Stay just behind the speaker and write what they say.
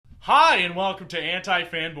Hi, and welcome to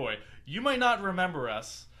ANTiFanboy. You might not remember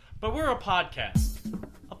us, but we're a podcast.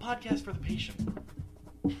 A podcast for the patient.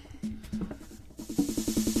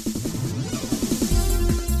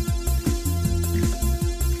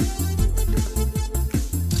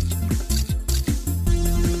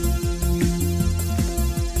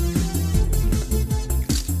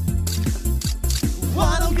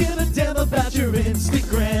 I don't give a damn about your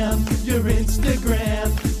Instagram, your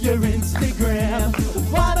Instagram, your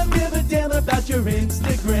Instagram. I don't give a damn about your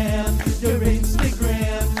Instagram, your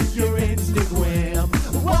Instagram, your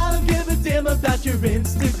Instagram. I don't give a damn about your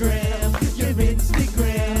Instagram, your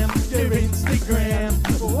Instagram, your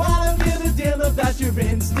Instagram. I don't give a damn about your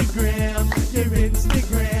Instagram, your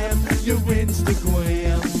Instagram, your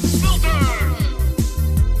Instagram.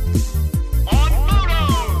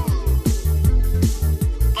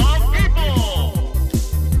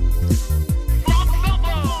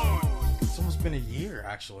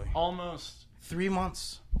 Actually, Almost. 3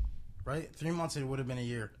 months, right? 3 months it would have been a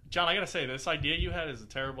year. John, I gotta say, this idea you had is a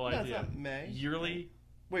terrible Yeah, idea. it's not May. Yearly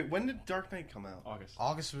Wait, when did Dark Knight come out? August.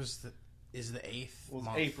 August is the 8th Well,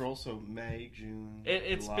 month. it's April, so May, June,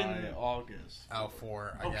 It's July, been- August. Oh,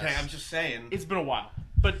 four. I Okay, guess. I'm just saying. It's been a while.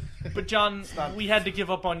 But John, not- we had to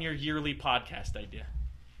give up on your yearly podcast idea.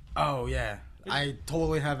 Oh yeah, I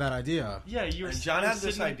totally had that idea. Yeah, you were. And John you were had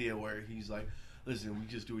this sitting- idea where he's like, "Listen, we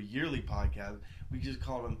just do a yearly podcast. We just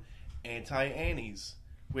call them anti-Annies,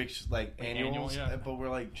 which like annuals." Annual, yeah. But we're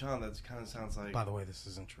like, John, that kind of sounds like. By the way, this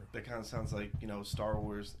isn't true. That kind of sounds like, Star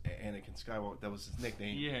Wars, Anakin Skywalker. That was his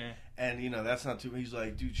nickname. Yeah. And, that's not too... He's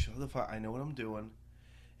like, dude, shut the fuck... I know what I'm doing.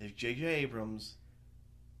 If J.J. Abrams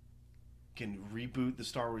can reboot the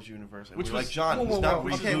Star Wars universe... And Which we're was... like, John, whoa, he's whoa, not whoa,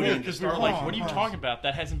 Which okay, is rebooting weird, wait, because Star we were Wars like, what are you universe. talking about?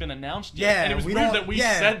 That hasn't been announced yet. Yeah, And it was we weird don't- that we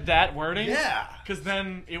yeah. said that wording. Yeah. Because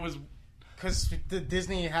then it was... Because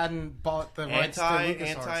Disney hadn't bought the rights to LucasArts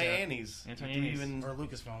yet. Anti-Annies. Anti-Annies. Even... Or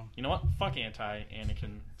Lucasfilm. You know what? Fuck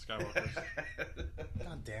anti-Anakin Skywalker.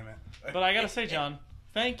 God damn it. But I gotta say, John,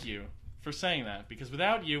 thank you for saying that. Because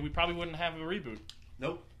without you, we probably wouldn't have a reboot.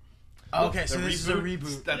 Nope. Okay, so The this is a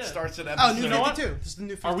reboot. That Yeah. starts at Oh, episode... New You know what? 52. This is the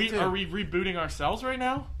New 52. Are we rebooting ourselves right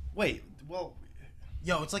now? Wait, well...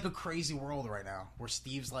 Yo, it's like a crazy world right now where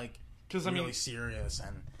Steve's like 'Cause, I mean- really serious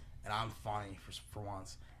and I'm funny for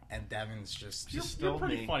once. And Devin's just... You're still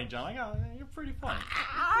pretty me. funny, John. You're pretty funny.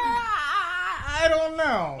 I don't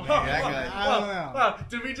know. that Man. guy- I don't know. Well,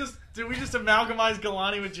 did we just amalgamize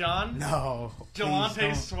Galani with John? No. please Galante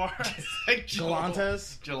don't. Suarez.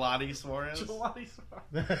 Galantes? Gelati Suarez. Galante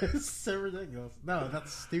Suarez. That's so ridiculous. No,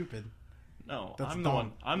 that's stupid. No, That's I'm the dumb.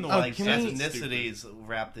 one. I'm the Oh, one. Like can we- ethnicities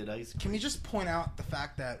wrapped in ice cream. Can we just point out the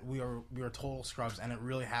fact that we are total scrubs, and it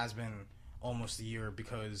really has been almost a year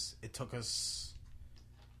because it took us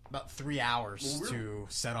about 3 hours to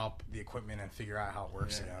set up the equipment and figure out how it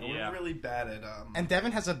works again. Yeah. We're really bad at... And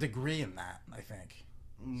Devin has a degree in that, I think.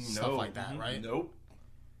 Stuff no. like that, right? Nope.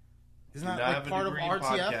 Isn't Do that not like have a part of degree in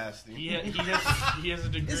RTF? podcasting. He has a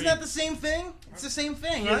degree. Isn't that the same thing? It's the same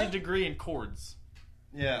thing, He has a right? degree in chords.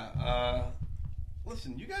 Yeah,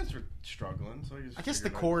 listen, you guys are struggling, so I guess the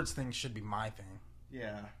chords thing should be my thing.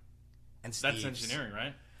 Yeah. And Steve's. That's engineering,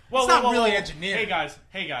 right? It's not really engineering.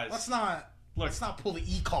 Hey guys. Let's not pull the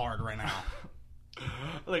E card right now.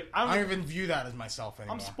 Look, I don't even view that as myself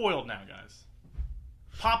anymore. I'm spoiled now, guys.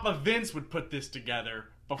 Papa Vince would put this together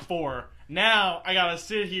before. Now I gotta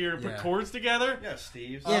sit here and put Yeah. chords together. Yeah,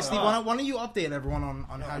 Steve. Yeah, Steve, why don't you update everyone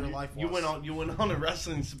on how your life was? You went on a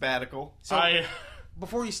wrestling sabbatical. So, I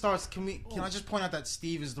before he starts, can I just point out that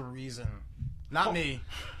Steve is the reason, not me.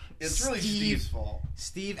 It's really Steve. Steve's fault.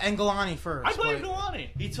 Steve and Galani first. blame Wait. Galani.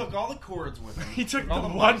 He took all the chords with him. He took the all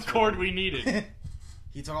one mics with chord him. we needed.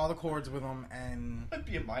 He took all the chords with him, and I'd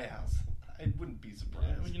be at my house. I wouldn't be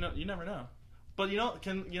surprised. You never know. But you know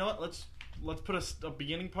what? Let's put a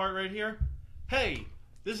beginning part right here. Hey,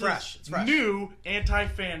 this Fresh. It's is fresh. new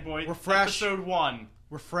Anti-Fanboy. We're fresh. Episode 1,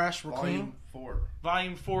 we're fresh, we're Volume 4.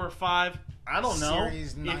 Volume 4 or 5. I don't know.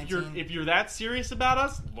 Series 19. If you're that serious about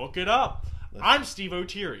us, look it up. I'm Steve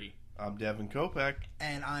O'Teary, I'm Devin Kopeck.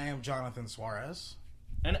 and I am Jonathan Suarez.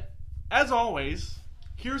 and as always,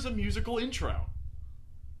 here's a musical intro.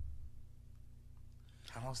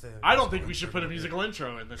 How long's the- I don't think we should put a musical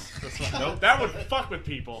intro in this one. Nope. That would fuck with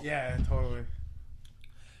people. Yeah, totally.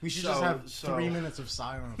 We should just have 3 minutes of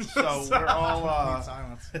silence. So we're all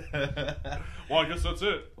Silence. Well, I guess that's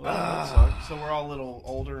it. so we're all a little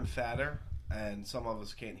older and fatter, and some of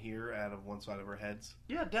us can't hear out of one side of our heads.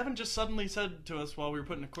 Yeah, Devin just suddenly said to us while we were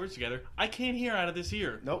putting the chords together, I can't hear out of this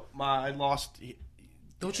ear. Nope, I lost.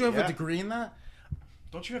 Don't you have Yeah. a degree in that?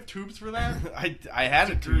 Don't you have tubes for that? I had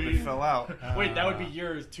a tube, it fell out. Wait, that would be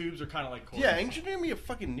yours. Tubes are kind of like cords. Yeah, engineer me a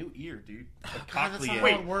fucking new ear, dude. A God, that's not cochlear. how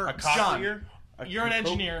Wait, it works. a cochlear? John, You're an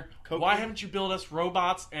engineer. Why haven't you built us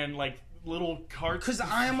robots and like little carts? Because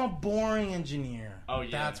I am a boring engineer. Oh,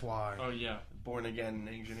 yeah. That's why. Oh yeah. Born again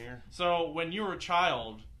engineer. So when you were a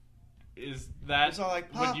child, is that It's all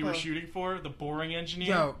like, what you were Papa. shooting for? The boring engineer?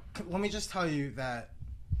 Yo, let me just tell you that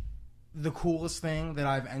the coolest thing that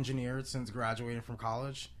I've engineered since graduating from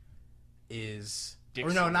college is... Dick or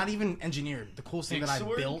no, sword. not even engineered. The coolest thing Dick that I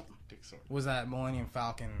sword? built Dick sword. was that Millennium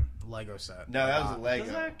Falcon Lego set. No, that was a Lego.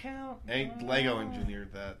 Does that count? Lego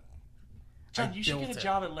engineered that. John, I you should get built a it.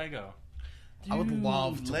 job at Lego. I would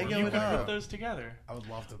love to Lego work You at could Lego. put those together. I would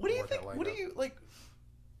love to What do you work think? at Lego. What do you like?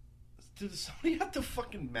 Does somebody have to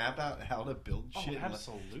fucking map out how to build Oh, shit?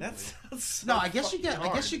 absolutely. That sounds so No, I guess you fucking get. I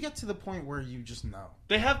hard. guess you get to the point where you just know.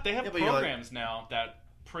 They have Yeah, but you're like- programs now that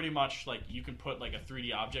pretty much like you can put like a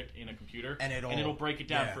 3D object in a computer And it'll- break it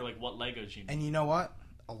down yeah. for like what Legos you need. And you know what?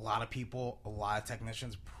 A lot of people, a lot of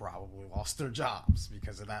technicians probably lost their jobs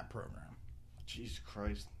because of that program. Jesus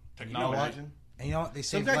Christ. Technology. Imagine? And you know what? They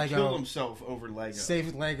Some saved guy Lego. killed himself over Lego.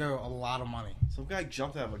 Saved Lego a lot of money. Some guy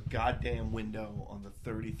jumped out of a goddamn window on the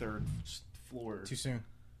 33rd floor Too soon.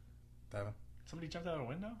 Devin. Somebody jumped out a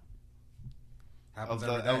window? Happens of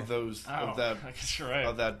every the day. of those Oh, of that I guess you're right.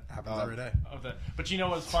 of that. Happens every day. Of that. But you know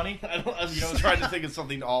what's funny? I was trying to think of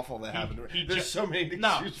something awful that happened. he There's ju- so many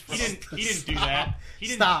No, excuses he for didn't do that. He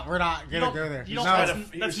didn't. Stop. We're not You gonna don't- go there. you don't No. try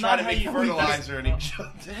He That's was not trying to how make you- fertilizer and he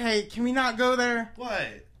jumped. Hey, can we not go there? What?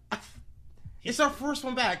 It's our first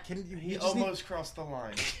one back. Can He we just need- almost crossed the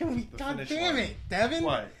line. Can we? The God finish damn line. it, Devin.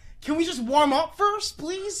 What? Can we just warm up first,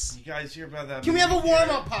 please? You guys hear about that? Can we have a movie warm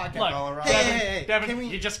here? up podcast? Look, Colorado. Hey, Devin, hey, hey, Devin, can we-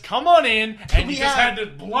 you just come on in and we you just have- had to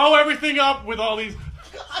blow everything up with all these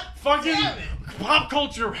fucking damn it. pop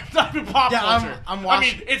culture. Not even pop Yeah, culture. I'm I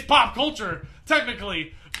watching- mean, it's pop culture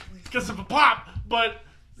technically because of a pop, but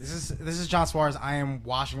This is John Suarez. I am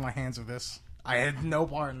washing my hands of this. I had no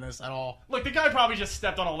part in this at all. look, the guy probably just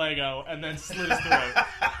stepped on a Lego and then slit his throat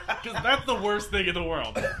because that's the worst thing in the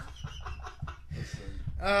world.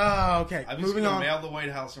 Okay. I'm just Moving gonna on. mail the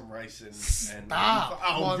White House some rice and Stop.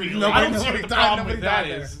 Oh, Well, really? nobody- I don't see what the died, problem nobody with that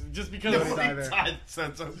died is. Just because Nobody it's, died there. Died, so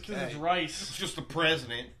it's because okay. it's rice. It's just the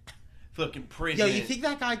president. Fucking Yo, president. you think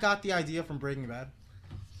that guy got the idea from Breaking Bad?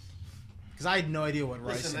 Because I had no idea what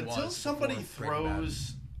rice Listen, was. until somebody before Breaking Bad.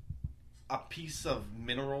 throws a piece of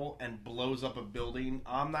mineral and blows up a building,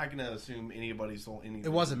 I'm not gonna assume anybody stole anything.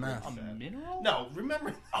 It wasn't from meth. Breaking A Bad. mineral? No,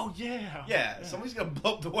 remember? Oh yeah. Yeah, somebody's gonna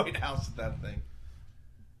blow up the White House with that thing.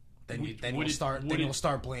 Then Would you'll it- start. would Then it- you'll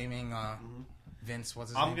start blaming Vince.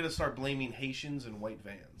 What's his I'm name? gonna start blaming Haitians and white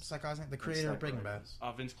vans. What's that guy's name? The creator of Breaking Bad.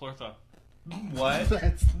 Vince Clortho. What?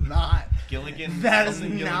 That's not. Gilligan? That is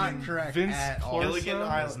something not Gilligan? correct Vince at all. Clortho? Gilligan That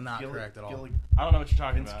Island. is not correct at all. I don't know what you're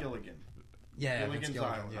talking Vince about. Gilligan. Yeah, Vince Gilligan's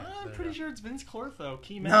Gilligan. Island. Yeah, I'm there you pretty go. sure it's Vince Clortho.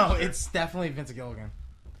 Key No, manager. it's definitely Vince Gilligan,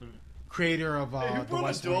 creator of Who the brought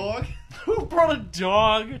West a Wing. dog? Who brought a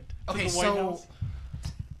dog to Okay, the White so House?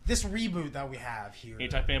 this reboot that we have here.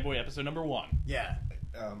 ANTiFanboy episode number 1. Yeah.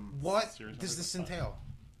 Um, What Series does number this 5. entail?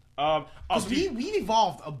 Oh, Because dude, we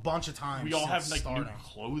evolved a bunch of times. we all have since like new starting.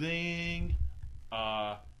 clothing.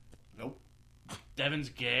 nope. Devin's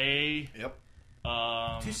gay.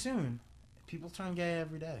 Yep. Too soon. People turn gay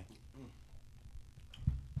every day.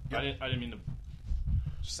 I didn't mean to.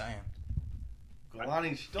 Just saying.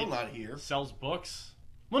 Galani's still not here. Sells books.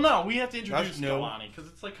 Well, no, we have to introduce No. Galani because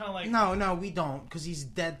it's like kind of like No, we don't, because he's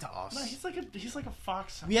dead to us. No, he's like a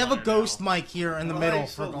fox. We have a hunter ghost now. mic here in the Galani's middle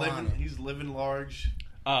still for living. Galani. He's living large.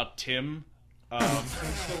 Tim. He's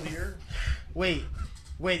still here. Wait,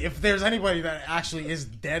 if there's anybody that actually is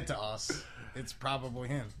dead to us, it's probably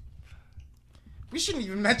him. We shouldn't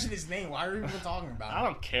even mention his name. Why are we even talking about I him?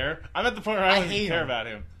 don't care. I'm at the point where I don't hate even care him. about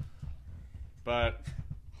him. But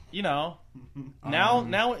now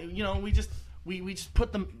we just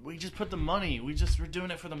put the money. We're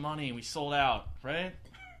doing it for the money. We sold out, right?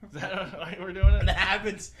 Is that why we're doing it?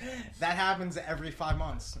 That happens every 5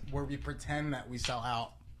 months, where we pretend that we sell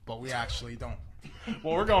out, but we actually don't.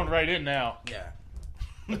 Well, we're going right in now. Yeah.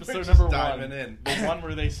 Episode Just number 1. diving in. The one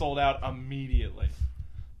where they sold out immediately.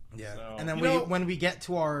 Yeah. So- And then You know- when we get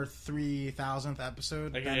to our 3,000th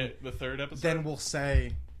episode, Like the third episode. then we'll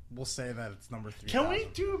say that it's number 3,000. Can we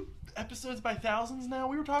do episodes by thousands now?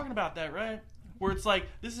 We were talking about that, right? Where it's like,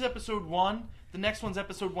 this is episode 1, the next one's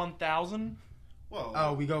episode 1,000. Whoa.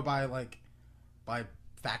 Oh, we go by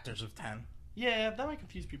factors of 10. Yeah, that might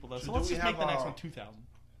confuse people though. So So let's do we just make have the next a- one 2,000.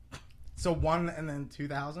 So 1 and then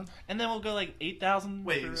 2,000. And then we'll go like 8,000.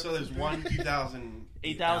 Wait, so there's 1, 2,000,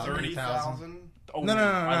 8,000, 30,000? Oh, No.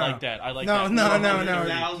 I like that. I like No, that.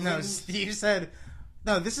 $100,000. Steve said,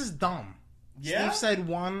 no, this is dumb. Yeah? Steve said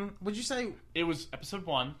one. What'd you say? It was episode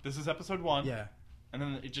 1. This is episode 1. Yeah. And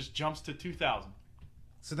then it just jumps to 2,000.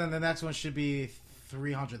 So then the next one should be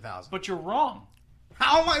 300,000. But you're wrong.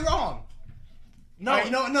 How am I wrong? No.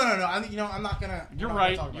 Right, no. I'm not gonna. You're we're not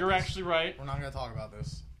right. gonna talk about You're this. actually right. We're not gonna talk about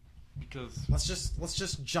this. Because Let's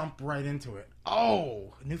just jump right into it.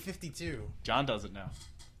 Oh, New 52. John does it now.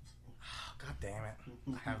 God damn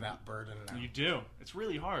it! I have that burden now. You do. It's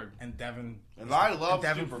really hard. And Devin. And I love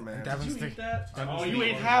Devin, Superman. Devin's Did you eat the- that? Devin's Oh, the- you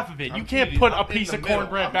ate half of it. You I'm can't eating- put I'm a piece in of the middle.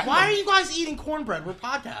 cornbread I'm- back. Why are you guys eating cornbread? We're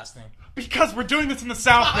podcasting. Because we're doing this in the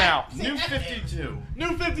South now. New 52.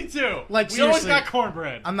 New 52. Like, we always seriously. got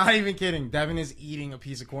cornbread. I'm not even kidding. Devin is eating a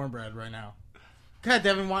piece of cornbread right now. Go ahead,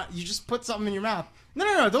 Devin. Why you just put something in your mouth?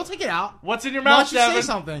 No. Don't take it out. What's in your Why mouth, don't you Devin? say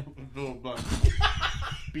something?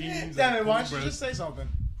 Beans. Devin, why don't you just say something?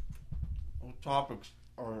 Topics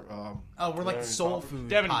are. Oh, we're like very soul topics. food.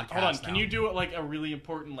 Devin, podcast hold on. Can now. you do it like a really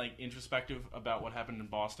important, like introspective about what happened in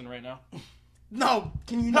Boston right now? No,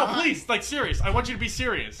 can you No, not? please, like serious. I want you to be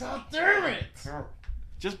serious. God damn it!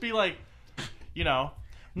 Just be like, you know.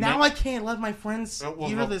 Now I can't let my friends It was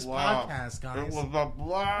hear a this blah. podcast, It guys. was a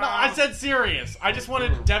blah. No, I said serious. I just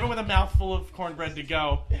wanted Devin with a mouthful of cornbread to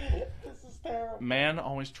go. This is terrible. Man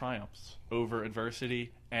always triumphs over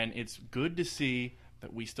adversity, and it's good to see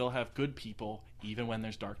that we still have good people even when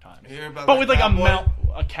there's dark times. Hear about But that with like cowboy?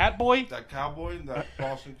 a cat boy. That cowboy, that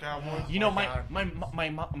Boston cowboy. You know, my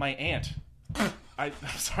my aunt. I'm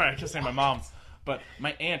sorry, I kept saying my mom, but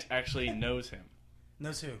my aunt actually knows him.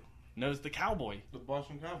 Knows who? Knows the cowboy. The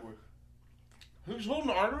Boston cowboy. Who's holding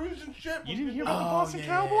arteries and shit? You didn't hear about the Oh, Boston yeah,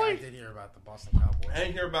 Cowboy? I did hear about the Boston Cowboy. I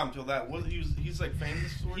didn't hear about him until that. He's like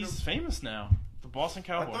famous. Sort He's of? famous now. The Boston I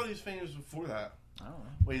Cowboy. thought he was famous before that. I don't know.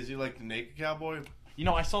 Wait, is he like the naked cowboy? You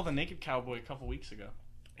know, I saw the Naked Cowboy a couple weeks ago.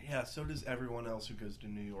 Yeah, so does everyone else who goes to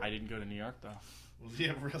New York. I didn't go to New York though. Was he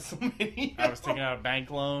at WrestleMania? I was taking out a bank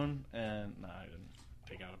loan, and no, I didn't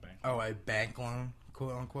take out a bank. Oh, a bank loan,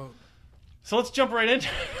 quote unquote. So let's jump right into.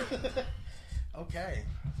 Okay,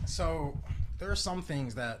 so there are some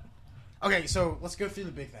things that. Okay, so let's go through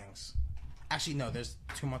the big things. Actually, no, there's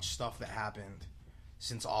too much stuff that happened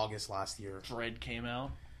since August last year. Dread came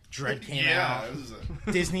out. Dread came yeah, out. it was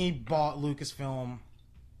a, Disney bought Lucasfilm,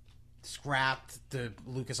 scrapped the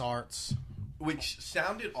LucasArts. which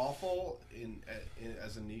sounded awful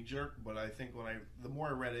as a knee jerk, but I think the more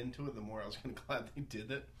I read into it, the more I was kind of glad they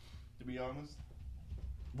did it. To be honest.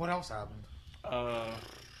 What else happened?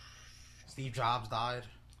 Steve Jobs died.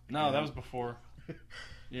 No, that was before.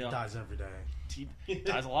 Yeah, Dies every day. he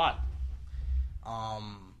dies a lot.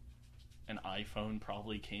 Um, An iPhone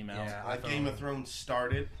probably came out. Yeah. Like Game of Thrones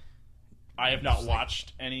started. I have not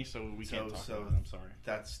watched any, so we can't talk So- about it. I'm sorry.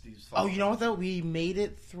 That's Steve's fault. oh, you know what though? We made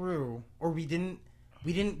it through, or we didn't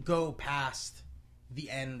go past the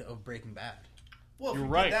end of Breaking Bad. Well, if You're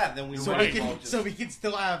we right. did that, then we So might we as well can, just- so we can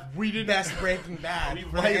still have We didn't- best Breaking Bad We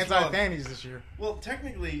for might as well. anti-fannies this year. Well,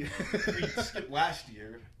 technically, we skipped last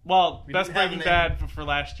year. Well, We best didn't have Breaking an Bad for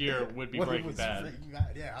last year would be What Breaking was Bad. Breaking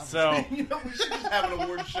Bad? Yeah. So You know, we should just have an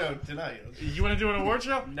award show tonight. you want to do an award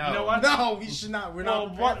show? No. You know what? no, we should not. We're Well,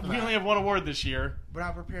 not prepared for we that. only have one award this year. We're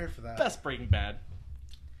not prepared for that. Best Breaking Bad.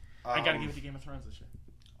 I gotta Um, give it to Game of Thrones this year.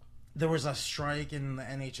 There was a strike in the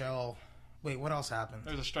NHL. Wait, what else happened?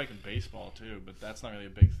 There's a strike in baseball too, but that's not really a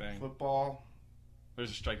big thing. football. There's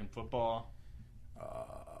a strike in football.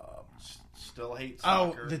 Still hate Oh,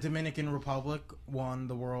 soccer. the Dominican Republic won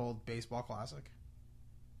the World Baseball Classic.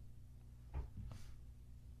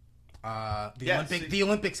 Yeah, The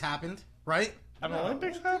Olympics happened, right? Have No.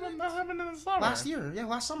 Olympics happened? That happened in the summer. Last year. Yeah,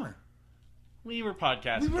 last summer. We were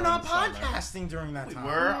podcasting. We were during not the summer. podcasting during that We time.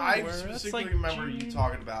 were. I That's specifically like remember June. you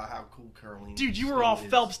talking about how cool Caroline. Dude, you were still all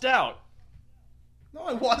is. Phelpsed out. No,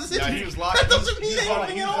 I wasn't. Yeah, he was locked. That doesn't mean he was on-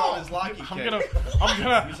 anything he at was all. on his locky I'm kick. gonna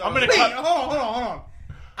Wait, cut. hold on.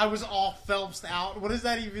 I was all Phelpsed out. What does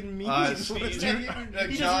that even mean? What does that even mean?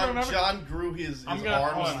 He doesn't remember? John grew his I'm gonna-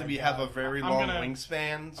 hold arms on. to have a very I'm long gonna-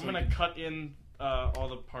 wingspan. So I'm gonna cut in all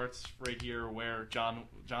the parts right here where John's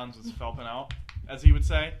was Phelping out, as he would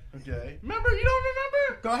say. okay. Remember? You don't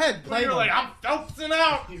remember? Go ahead, play You were them. like, I'm Phelpsing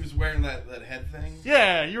out. He was wearing that head thing.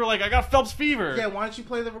 Yeah, you were like, I got Phelps fever. Yeah, why don't you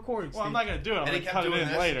play the recording? Well, I'm Steve? not gonna do it. I'm And he gonna kept cut it doing in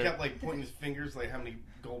this. later. He kept like pointing his fingers, like how many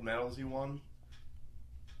gold medals he won.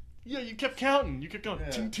 Yeah, you kept counting. You kept going. Yeah,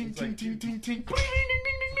 Ting, ting, it's ting, like- ting, ting, ting. Ding, ding, ding,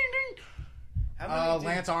 ding, ding, ding. How many? did-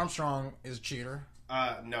 Lance Armstrong is a cheater.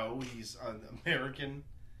 No, he's an American,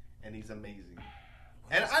 and he's amazing.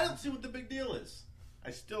 And I don't see what the big deal is.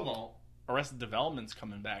 I still don't. Arrested Development's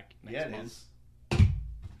coming back next Yeah, it month. is.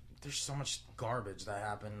 There's so much garbage that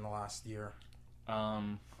happened in the last year.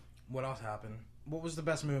 What else happened? What was the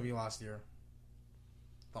best movie last year?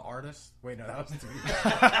 The Artist? Wait, no, that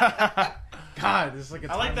was God, this is like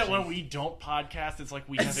a I like time that when machine. we don't podcast, it's like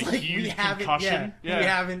we have It's a like huge we haven't, concussion. we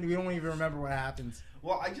don't even remember what happens.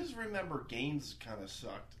 Well, I just remember games kind of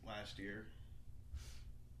sucked last year.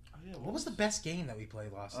 Oh, yeah, What was the best game that we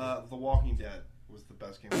played last year? The Walking Dead was the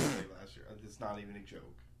best game we played last year. It's not even a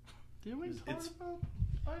joke. Did we talk It's- about?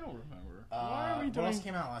 I don't remember. Why are we what else doing?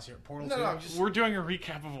 came out last year? Portal No, 2? no, just We're doing a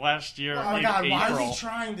recap of last year. Oh my in god, why April. is he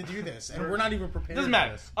trying to do this? And we're not even prepared Doesn't for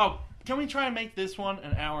matter. this. Oh, can we try and make this one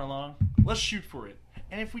an hour long? Let's shoot for it.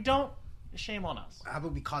 And if we don't, shame on us. How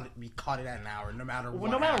about we cut it at an hour, no matter what.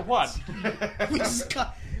 Well, no matter what. we just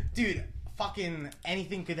cut, dude. Fucking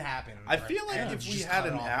anything could happen. I feel like And if we just had cut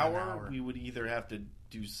it an off in hour, we would either have to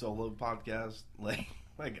do solo podcast, like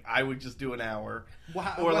I would just do an hour,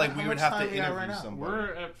 or like we would have to interview somebody.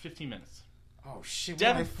 We're at 15 minutes. Oh shit, we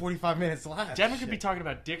Devin- have 45 minutes left. Devin could be talking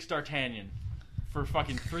about Dick D'Artagnan for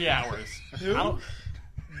fucking 3 hours. Who?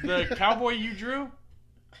 The cowboy you drew?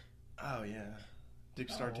 Oh yeah, Dick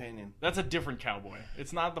D'Artagnan. That's a different cowboy.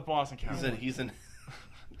 It's not the Boston cowboy.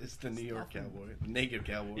 It's the New York cowboy, the naked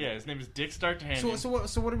cowboy. Yeah, his name is Dick D'Artagnan. So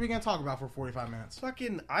what are we gonna talk about for 45 minutes?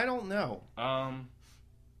 Fucking, I don't know. I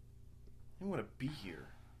I want to be here.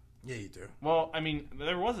 Yeah, you do. Well, I mean,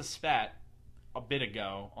 there was a spat a bit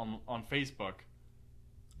ago on Facebook.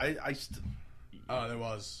 Oh, there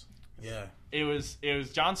was. Yeah. It was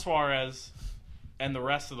John Suarez and the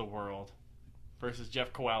rest of the world versus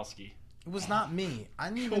Jeff Kowalski. It was not me. I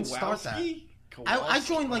didn't even start that. Kowalski? I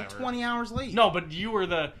joined like Whatever. 20 hours late. No, but you were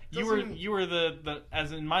the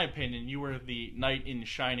as in my opinion, you were the knight in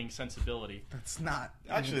shining sensibility. That's not.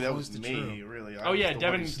 Actually, even that close was to me, true. really. Oh, yeah,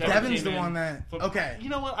 Devin Devin's came the in. one that. Okay. You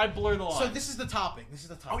know what? I blur the line. So this is the topic.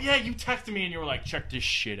 Oh yeah, you texted me and you were like, "Check this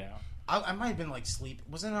shit out." I might have been like sleep.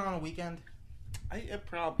 Wasn't it on a weekend? It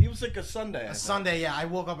was like a Sunday. A Sunday, yeah. I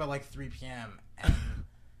woke up at like 3 p.m. And,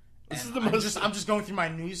 This is and the most. I'm just going through my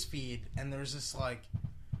news feed, and there's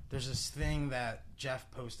this thing that Jeff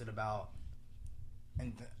posted about,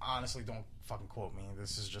 and honestly, don't fucking quote me.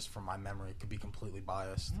 This is just from my memory. It could be completely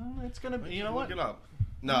biased. It's gonna be. You know Look what? it up.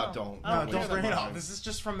 No, don't. No, Oh, don't bring it up. up. This is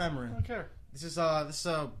just from memory. I don't care. This is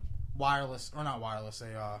a wireless or not wireless,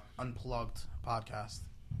 unplugged podcast,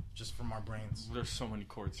 just from our brains. There's so many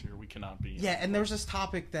chords here. We cannot be. Yeah, and there's this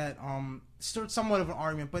topic that started somewhat of an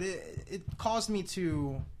argument, but it caused me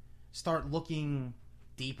to start looking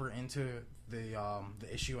deeper into the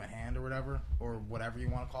issue at hand or whatever you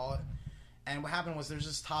want to call it. And what happened was there's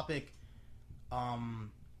this topic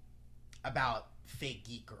about fake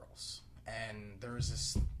geek girls, and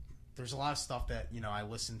there's a lot of stuff that I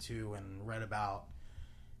listened to and read about,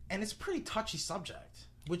 and it's a pretty touchy subject,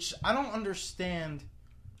 which I don't understand.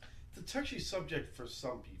 It's a touchy subject for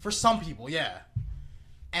some people. For some people, yeah.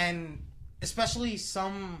 And especially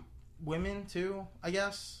some women, too, I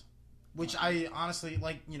guess. Which I honestly,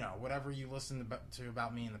 whatever you listened to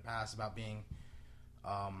about me in the past, about being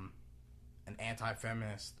an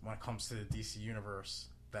anti-feminist when it comes to the DC universe,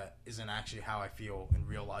 that isn't actually how I feel in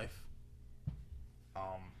real life.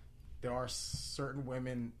 There are certain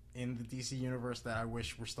women in the DC universe that I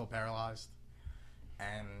wish were still paralyzed.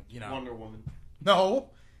 And, Wonder Woman. No.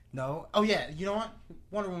 Oh yeah, you know what?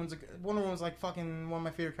 Wonder Woman's like fucking one of my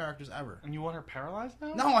favorite characters ever. And you want her paralyzed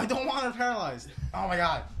now? No, I don't want her paralyzed. Oh my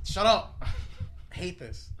god, shut up. I hate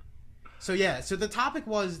this. So the topic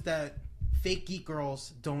was that fake geek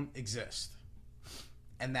girls don't exist,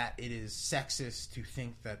 and that it is sexist to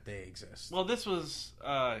think that they exist. Well, this was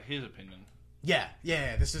his opinion. Yeah.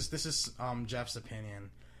 This is Jeff's opinion,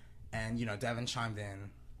 and Devin chimed in.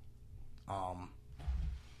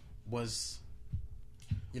 Was.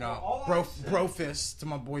 Bro fist to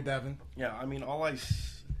my boy Devin. Yeah, I mean,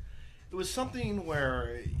 it was something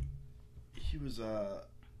where he was like,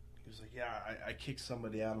 yeah, I kicked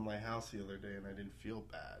somebody out of my house the other day and I didn't feel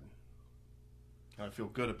bad. And I feel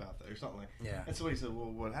good about that, or something like that. Yeah. And so he said, well,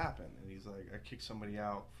 what happened? And he's like, I kicked somebody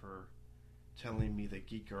out for telling me that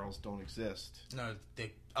geek girls don't exist. No,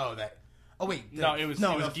 Oh wait, No, it was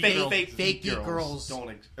geek fake geek girls don't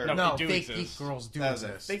exist. No, fake exist. geek girls do That was it.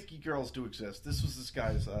 exist. Fake geek girls do exist. This was this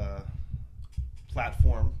guy's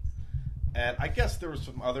platform, and I guess there were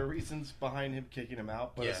some other reasons behind him kicking him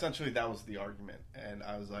out, but essentially that was the argument. And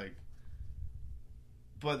I was like,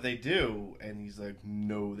 but they do, and he's like,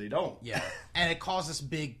 no, they don't. Yeah, and it caused this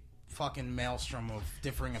big fucking maelstrom of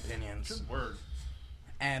differing opinions. Good word.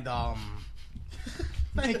 And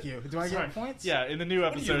Thank you. Do I Sorry. get points? Yeah, in the new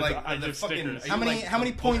What are you, episodes, like, I the give fucking- stickers. are How you, many- like, how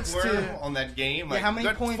many the points bookworm to- on that game? Yeah, Like, how many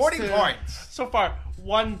good, points 40 to- points. So far,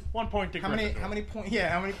 one point to How many? Gryffindor. How many points? Yeah,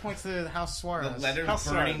 how many points to House Suarez? The letters How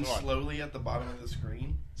sorry, burning what? slowly at the bottom of the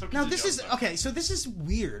screen. So Now Kizzy this is Jones, okay. So this is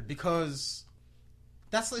weird because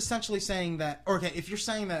that's essentially saying that. Or okay, if you're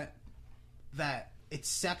saying that it's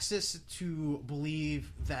sexist to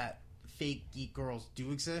believe that fake geek girls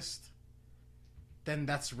do exist, then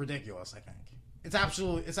that's ridiculous. I think it's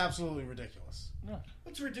absolutely ridiculous.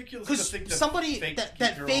 It's ridiculous to Because think that somebody fake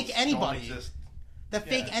that girls fake don't anybody exist. that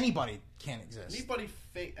Yeah. fake anybody can't exist. Anybody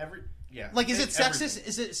fake every Like, is fake it sexist? everything.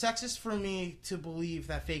 Is it sexist for me to believe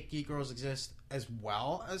that fake geek girls exist as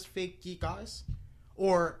well as fake geek guys,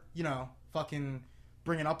 or fucking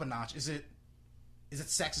bring it up a notch? Is it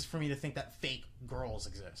sexist for me to think that fake girls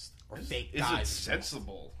exist or fake Is guys? it exist?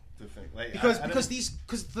 sensible to think like Because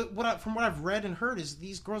I from what I've read and heard is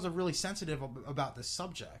these girls are really sensitive about this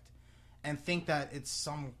subject and think that it's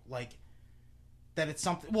something.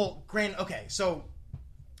 Well, okay, so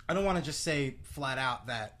I don't want to just say flat out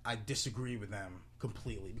that I disagree with them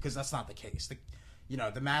completely because that's not the case.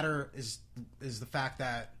 The matter is the fact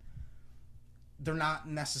that they're not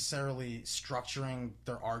necessarily structuring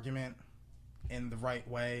their argument in the right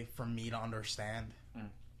way for me to understand.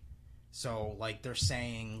 So, like, they're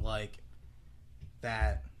saying, like,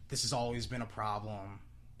 that this has always been a problem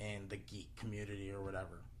in the geek community or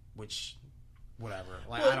whatever, which, whatever.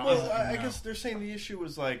 Like, I guess they're saying the issue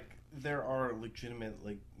is, like, there are legitimate,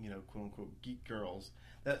 like, quote-unquote geek girls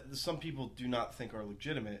that some people do not think are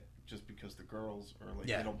legitimate just because the girls are, like,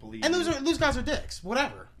 they don't believe. And those guys are dicks,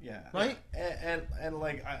 whatever. Yeah. Right? And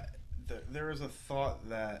like, there is a thought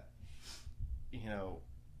that,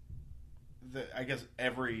 I guess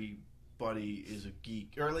everybody is a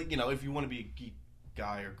geek. Or, like, if you want to be a geek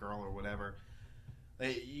guy or girl or whatever,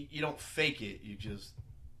 you don't fake it.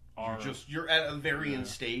 You're at a varying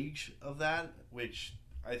stage of that, which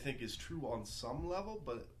I think is true on some level,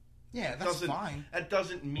 but yeah, that's fine. That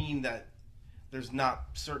doesn't mean that there's not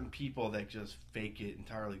certain people that just fake it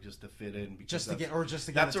entirely just to fit in. Because just to get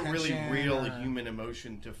that's a really attention real human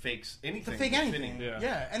emotion to fake anything. To fake anything. Yeah.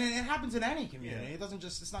 Yeah, and it happens in any community. Yeah. It doesn't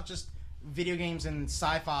just. It's not just video games and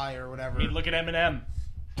sci-fi or whatever. I mean, look at Eminem.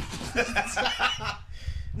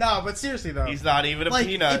 No, but seriously though, He's not even a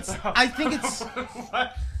peanut. I think it's.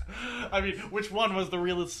 What? I mean, which one was the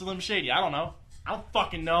real Slim Shady? I don't know. I don't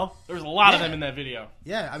fucking know. There was a lot of them in that video.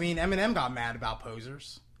 Yeah, I mean, Eminem got mad about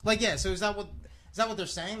posers. Like, yeah. So is that what they're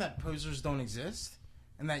saying, that posers don't exist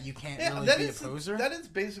and that you can't really be a poser? That is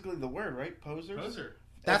basically the word, right? Posers. Poser.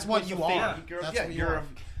 That's what you are. Girls. That's what you are.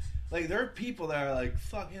 Like, there are people that are like,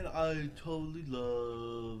 fucking, I totally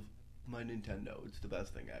love my Nintendo. It's the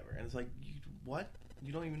best thing ever. And it's like, what?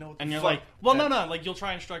 You don't even know what the And you're fuck like, well, no. Like, you'll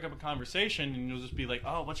try and strike up a conversation, and you'll just be like,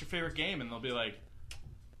 oh, what's your favorite game? And they'll be like,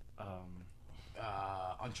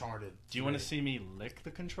 Uncharted. do you want to see me lick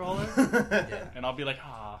the controller? Yeah. And I'll be like,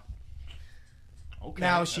 okay.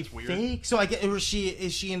 Now is she that's weird. fake? So I get. Is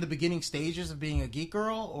she in the beginning stages of being a geek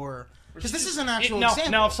girl, or because this is an actual now,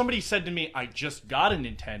 example? now, if somebody said to me, I just got a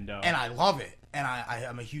Nintendo, And I love it, and I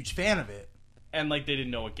am a huge fan of it. and like they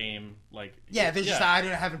didn't know a game, like Yeah, they just I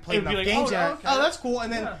haven't played It would be enough like, games oh, yet. okay. Oh, that's cool.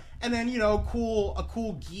 And then Yeah. a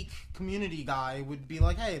cool geek community guy would be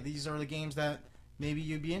like, hey, these are the games that maybe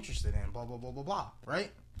you'd be interested in. Blah blah blah blah blah.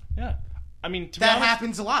 Right? yeah. I mean, to be That honest,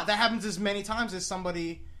 happens a lot. That happens as many times as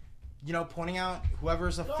somebody, pointing out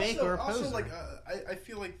whoever's a fake or a poser. Also, like, I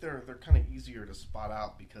feel like they're kind of easier to spot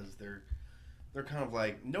out because they're kind of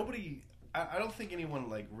like nobody. I don't think anyone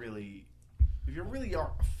like really. If you really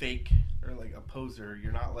are a fake or like a poser,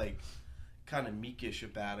 you're not like kind of meekish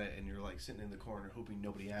about it, and you're like sitting in the corner hoping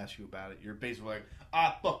nobody asks you about it. You're basically like,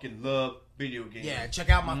 I fucking love video games. Yeah, check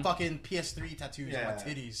out my fucking PS3 tattoos on my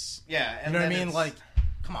titties. Yeah, and You know what I then mean? Like,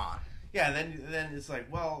 come on. yeah, then it's like,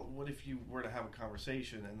 well, what if you were to have a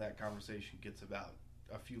conversation and that conversation gets about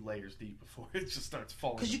a few layers deep before it just starts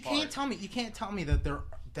falling apart? Because you can't tell me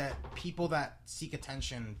that people that seek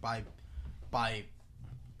attention by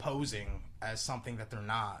posing as something that they're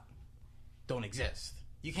not don't exist.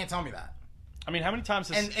 You can't tell me that. I mean, how many times?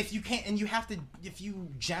 And if you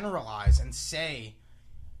generalize and say,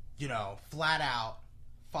 flat out,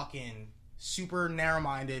 fucking super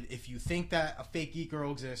narrow-minded, if you think that a fake geek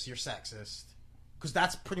girl exists, you're sexist. Because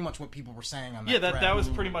that's pretty much what people were saying on that. yeah, thread. that was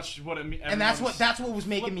pretty much what it. And that's what was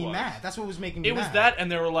making me was. mad. That's what was making me It mad. was that,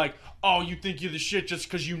 and they were like, "Oh, you think you're the shit just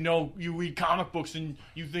because you read comic books and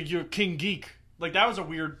you think you're king geek." Like that was a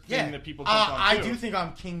weird thing that people jumped on I too. do think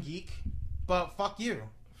I'm king geek, but fuck you.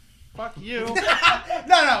 Fuck you.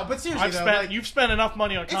 No, but seriously though, like, You've spent enough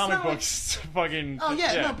money on comic not like- books. Fucking. oh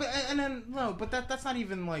yeah, but that's not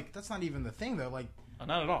even the thing though. Like,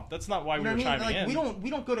 Not at all. That's not why you we know were what I mean? chiming Like, in. we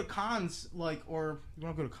don't go to cons or we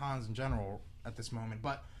don't go to cons in general at this moment,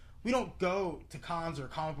 but we don't go to cons or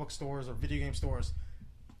comic book stores or video game stores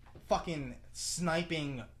fucking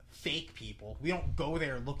sniping fake people. We don't go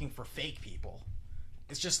there looking for fake people.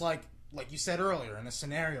 It's just like you said earlier, in a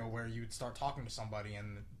scenario where you would start talking to somebody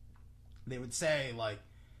and they would say, like,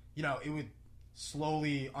 you know, it would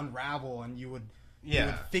slowly unravel and you would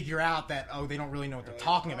figure out that, oh, they don't really know what they're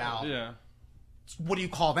talking about. Yeah. What do you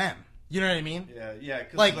call them? You know what I mean? Yeah.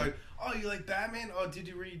 Cause Like- like, oh, you like Batman? Oh, did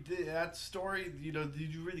you read that story? You know,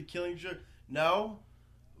 did you read the Killing Joke? No.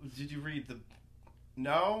 Did you read the?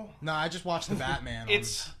 No. No, I just watched the Batman.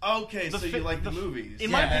 It's Okay, The so fi- you like the the f- movies. in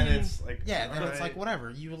my and opinion- it's like then it's alright. like whatever.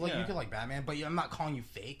 You like Yeah. you could like Batman, but I'm not calling you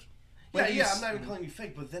fake. Yeah, Like, I'm not even calling you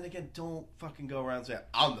fake, but then again, don't fucking go around and say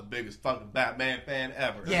I'm the biggest fucking Batman fan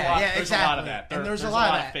ever. Yeah. There's exactly. a lot of that. And there's a a lot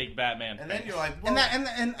lot of that. fake Batman. And then fans. you're like, well,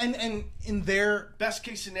 And in their best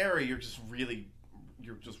case scenario, you're just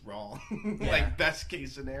wrong. Yeah. Like best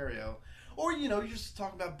case scenario, or you know, you're just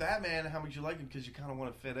talking about Batman and how much you like him because you kind of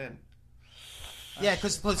want to fit in. yeah,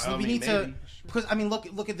 because I we mean, need to maybe. because I mean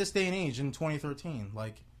look at this day and age in 2013,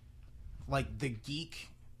 like the geek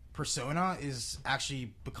persona is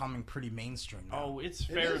actually becoming pretty mainstream now. Oh, it's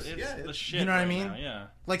fair. is, It's yeah, the it's- shit. You know what I right mean? now, yeah.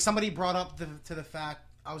 Like somebody brought up to the fact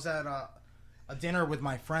I was at a dinner with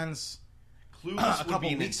my friends Clueless A would couple be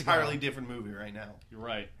an weeks ago. entirely different movie right now. You're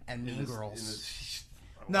right. and In Mean this- Girls. in this-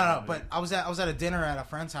 No, but I was at a dinner at a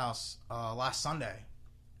friend's house last Sunday,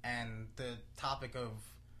 and the topic of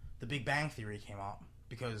The Big Bang Theory came up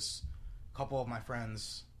because a couple of my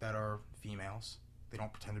friends that are females, they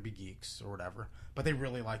don't pretend to be geeks or whatever, but they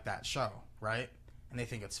really like that show, right? And they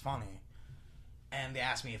think it's funny. And they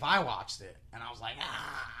asked me if I watched it, and I was like,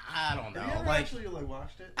 I don't know. Have you ever Like, actually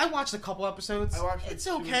watched it? I watched a couple episodes. I watched It's 2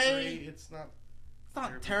 or okay. 3. It's not. It's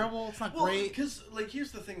not terrible. It's not Well, great. because like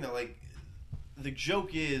here's the thing though, like the joke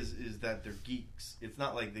is that they're geeks. It's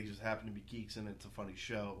not like they just happen to be geeks and it's a funny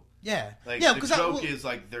show. Yeah, Like yeah. the Because joke is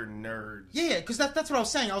like they're nerds. Yeah, because that's what I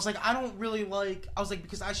was saying. I was like, I don't really like. I was like,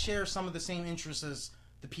 because I share some of the same interests as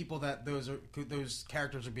the people that those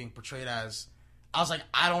characters are being portrayed as. I was like,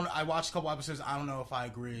 I watched a couple episodes. I don't know if I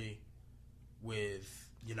agree with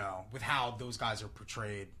with how those guys are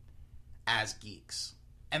portrayed as geeks.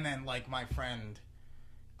 And then like my friend,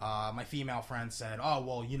 my female friend said, "Oh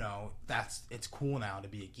well, it's cool now to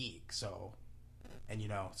be a geek." So, and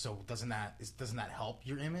so doesn't that help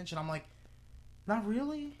your image? And I'm like, not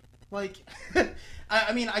really. Like,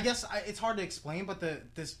 I mean, I guess it's hard to explain, but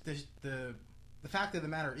the fact of the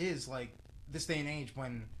matter is, like, this day and age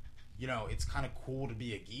when, it's kind of cool to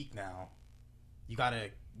be a geek now, you gotta,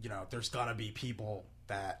 there's gonna be people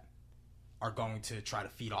that are going to try to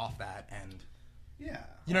feed off that, and Yeah.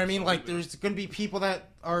 you know what I mean? Like, there's gonna be people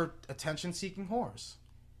that are attention-seeking whores.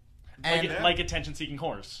 And Like attention-seeking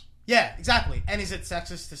whores. yeah, exactly. And is it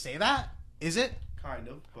sexist to say that? Is it? Kind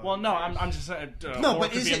of. But Well, no, I'm just saying. No, whore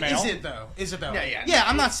but could is be a it? male. Is it though? Is it though? Yeah. Yeah,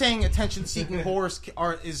 I'm not saying attention-seeking whores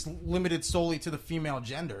is limited solely to the female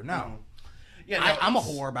gender. No, Mm-hmm. Yeah, no, I'm a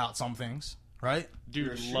it's- whore about some things, right? Dude,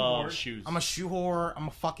 You're a shoe love whore? shoes. I'm a shoe whore. I'm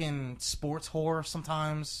a fucking sports whore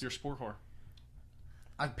sometimes. You're a sport whore.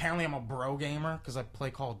 Apparently, I'm a bro gamer because I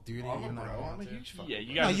play Call of Duty. I'm a even though I bro. don't I'm a want to. huge fucking. Yeah,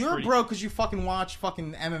 you No, guys. you're pretty... a bro because you fucking watch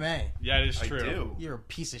fucking MMA. Yeah, it is I true. do. You're a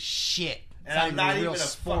piece of shit. It's And I'm not a real even a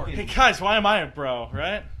sport. fucking- Hey guys, why am I a bro?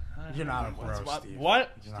 Right? You're not a bro, What? Steve.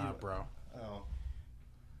 What? You're not a bro. Oh.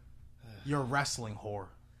 You're a wrestling whore.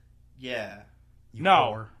 Yeah. You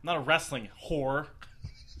No, whore. not a wrestling whore.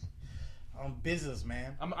 I'm business,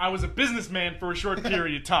 man. I was a businessman for a short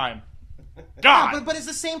period of time. Yeah, God. but it's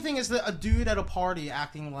the same thing as a dude at a party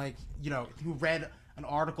acting like, who read an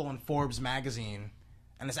article in Forbes magazine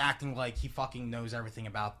and is acting like he fucking knows everything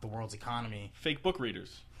about the world's economy. Fake book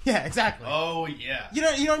readers. Yeah, exactly. Oh yeah. You know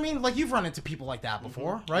what I mean? Like, you've run into people like that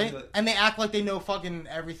before, right? Yeah. And they act like they know fucking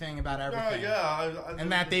everything about everything. Yeah.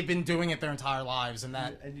 And that they've been doing it their entire lives, and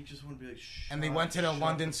that And you just want to be like. and they went to the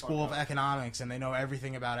London School of Economics, and they know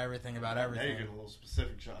everything about everything about Now everything. you're getting a little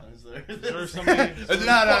specific, Sean. Is there? there somebody-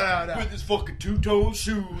 No. With his fucking two-tone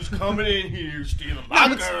shoes coming in here stealing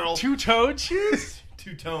my girl. Two-toed shoes?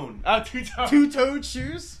 Two-tone. Oh, two-toed. Two-toed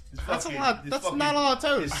shoes? That's fucking- a lot. his That's fucking- not a lot of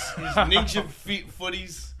toes. His ninja feet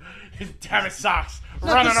footies. His damn socks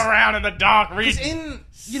No, running 'cause- around in the dark Because reading.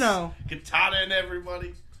 Katana and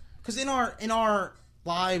everybody. because in our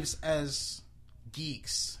lives as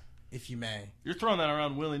geeks, if you may. You're throwing that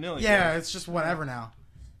around willy-nilly. Yeah, it's just whatever now.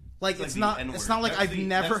 Like, it's the not. N-word. It's not like That's I've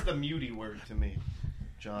never. That's the muty word to me.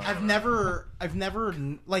 John. I've never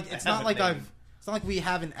like it's not like Haven't it's not like we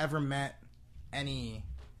haven't ever met any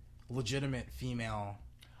legitimate female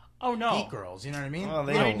Oh no, geek girls. You know what I mean? Well,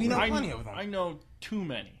 they we don't- know I plenty of them. I know too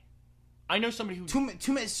many. I know somebody who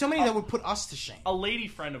So many that would put us to shame. a lady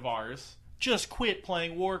friend of ours just quit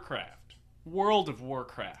playing Warcraft. World of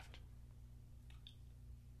Warcraft.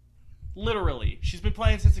 Literally. She's been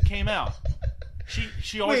playing since it came out.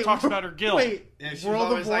 She always talks about her guild. Wait, Yeah, she was World of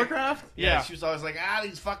always like- Warcraft? Yeah. She was always like,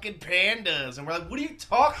 these fucking pandas. And we're like, what are you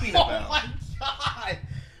talking Oh about? my god!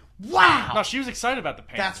 Wow, No, she was excited about the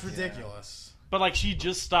pain. that's ridiculous. But like she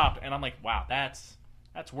just stopped and I'm like, wow, that's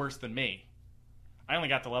worse than me. I only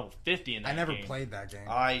got to level 50 in that I never game. played that game.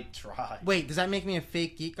 I tried. Wait, does that make me a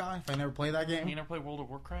fake geek guy if I never play that You game? never played World of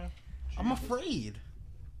Warcraft? I'm afraid.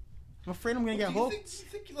 I'm afraid I'm gonna get Do you hooked.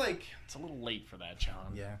 think like... It's a little late for that,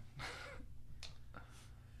 John. Yeah.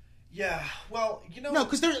 Yeah, well, you know... No,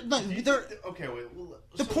 because they're Okay, wait. Well,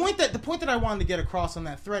 the point that I wanted to get across on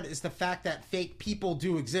that thread is the fact that fake people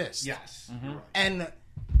do exist. Yes. Mm-hmm. You're right. And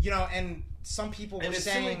and some people were And it's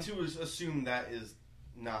saying, silly to assume that is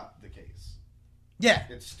not the case. yeah,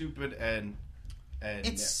 It's stupid and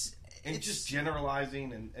it's just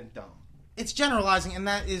generalizing and dumb. it's generalizing, and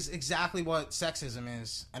that is exactly what sexism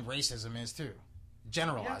is and racism is too.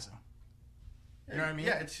 Generalizing. You know what I mean?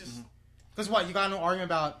 Yeah, it's just Because what, you got no argument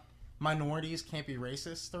about minorities can't be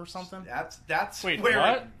racist or something? that's Wait, where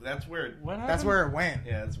what? That's where it, What happened? That's where it went.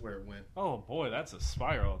 yeah, that's where it went. Oh boy, that's a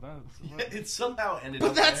spiral. That's, It somehow ended But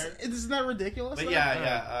up that's there. isn't that ridiculous? But though?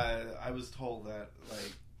 yeah, I was told that,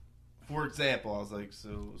 like, for example, I was like,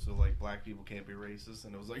 so like black people can't be racist,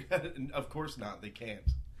 and it was like, of course not, they can't.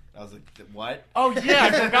 I was like, what? oh yeah,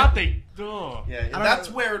 I forgot they. Ugh. Yeah, don't that's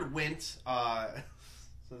know. where it went.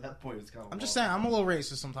 So that point was kind of. I'm just saying, I'm a little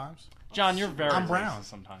racist sometimes. John, you're very I'm brown. racist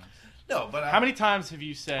sometimes. No, but How many times have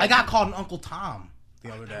you said I got called an Uncle Tom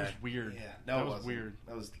the other that day. was weird? Yeah, that it was wasn't. weird.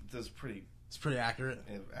 That was pretty It's pretty accurate.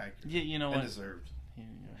 accurate. Yeah, you know and what? deserved. Yeah,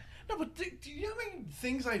 yeah. No, but do you know how many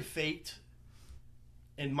things I faked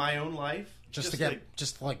in my own life Just to get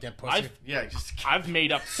pussy. I've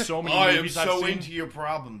made up so many I am movies I've so seen. into your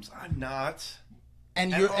problems. I'm not.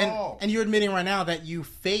 and at you're all. and you're admitting right now that you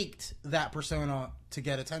faked that persona to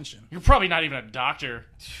get attention. You're probably not even a doctor,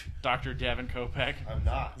 Dr. Devin Kopeck. I'm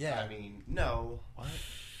not. Yeah. I mean, no.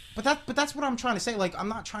 But that's what I'm trying to say. Like, I'm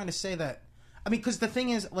not trying to say that. I mean, because the thing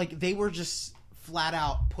is, like, they were just flat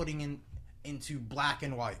out putting into black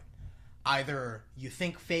and white. Either you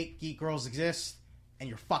think fake geek girls exist and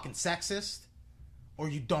you're fucking sexist, or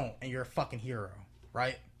you don't and you're a fucking hero,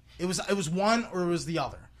 right? It was one or it was the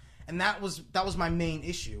other, and that was my main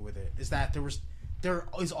issue with it. Is that there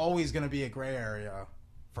is always going to be a gray area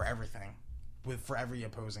for everything, for every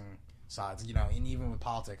opposing sides, and even with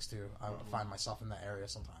politics too. I find myself in that area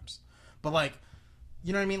sometimes. But like,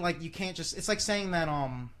 you know what I mean? Like, you can't just. It's like saying that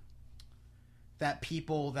that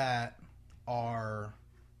people that are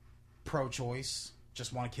pro-choice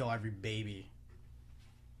just want to kill every baby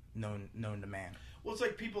known to man. Well, it's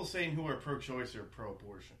like people saying who are pro-choice or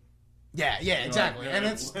pro-abortion. Yeah, exactly. no, And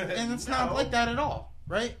it's not no. like that at all,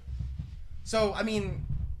 right? So, I mean,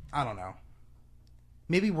 I don't know.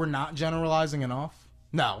 Maybe we're not generalizing enough.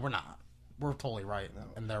 No, we're not. We're totally right,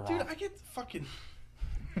 and they're wrong. Dude,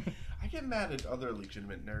 I get mad at other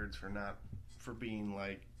legitimate nerds for being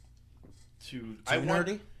like too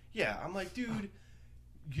nerdy? Yeah, I'm like, dude,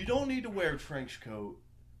 you don't need to wear a trench coat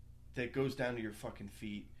that goes down to your fucking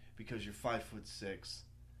feet because you're 5'6"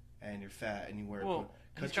 and you're fat and you wear. Well,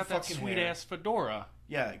 cut he's your got that fucking sweet hair. ass fedora.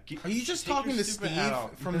 Yeah. Are you just take talking your to stupid Steve hat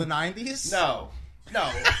off. from the 90s? No.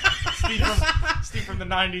 Steve from the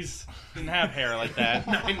 90s didn't have hair like that.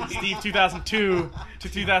 Steve 2002 to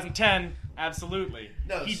 2010, absolutely.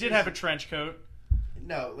 No, he did seriously. have a trench coat.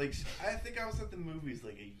 No, like, I think I was at the movies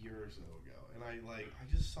like a year or so ago, and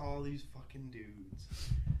I just saw all these fucking dudes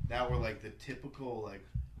that were like the typical, like,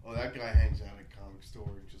 oh, that guy hangs out at a comic store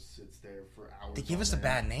and just sits there for hours. They give on us a end.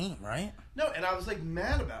 bad name, right? No, and I was like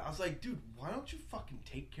mad about it. I was like, dude, why don't you fucking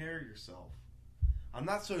take care of yourself? I'm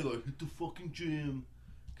not saying like hit the fucking gym,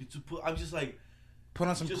 I'm just like, Put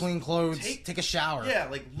on some just clean clothes, take take a shower. yeah,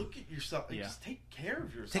 like look at yourself, like, Yeah. just take care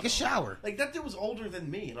of yourself. Take a shower. Like that dude was older than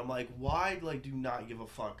me, and I'm like, why like do you not give a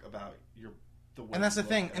fuck about the way And that's you the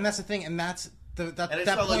thing. look And that's the thing. And that's And that it's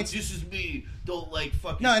not like points. this is me. Don't like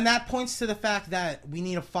fucking. No, and that points to the fact that we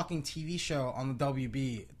need a fucking TV show on the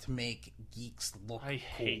WB to make geeks look I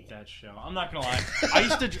cool. hate that show. I'm not gonna lie.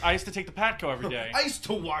 I used to take the Patco every day, I used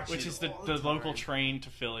to watch which it is the all local time. train to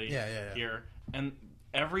Philly. Yeah. Here, and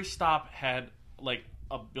every stop had like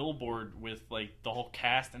a billboard with like the whole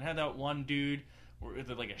cast, and had that one dude with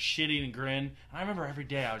like a shit-eating grin. And I remember every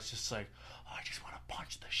day I was just like, oh, I just want to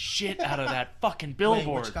punch shit out of that fucking Wait,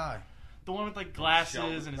 billboard. which guy? The one with like glasses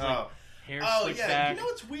Sheldon. and his like hair Oh slicked yeah, back. you know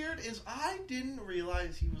what's weird is I didn't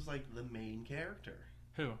realize he was like the main character.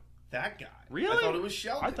 Who? That guy. Really? I thought it was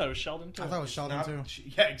Sheldon. I thought it was Sheldon too. I thought it was Sheldon Not- too.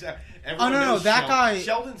 Yeah, exactly. Oh Everyone no, knows that guy.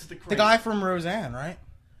 Sheldon's the The guy from Roseanne, right?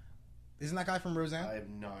 Isn't that guy from Roseanne? I have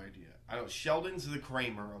no idea. I don't. Sheldon's the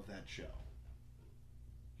Kramer of that show.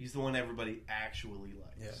 He's the one everybody actually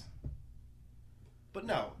likes. Yeah. But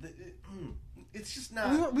no, it's just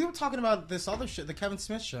not. We were talking about this other shit, the Kevin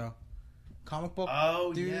Smith show, comic book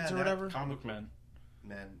dudes yeah, or whatever. Comic man.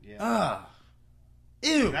 Men, yeah.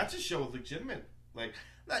 Ew. That's a show with legitimate, like,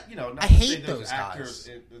 not not. I to hate say those those actors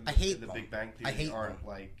guys. in I hate the them. Big Bang I Theory hate aren't them.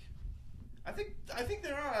 like. I think they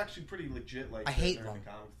are actually pretty legit. Like I hate they're in them. the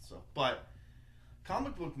comics and stuff, but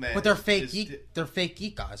comic book men. But they're fake is geek. They're fake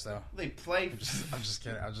geek guys, though. They play. I'm just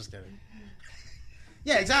kidding.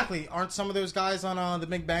 Yeah, exactly. Aren't some of those guys on the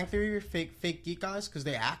Big Bang Theory fake geek guys because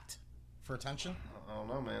they act for attention? I don't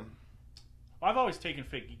know, man. I've always taken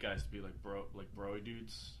fake geek guys to be like bro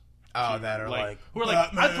dudes. Oh, that are like who are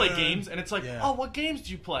like I play Batman. games, and it's like, Yeah. oh, what games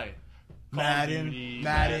do you play? Call of Duty,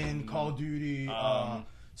 Madden, Call of Duty.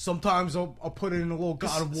 Sometimes I'll put it in a little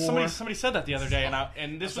God of War. Somebody said that the other day,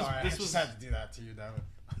 and this Sorry, I was just had to do that to you, Devin.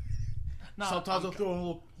 no, Sometimes I'll throw in a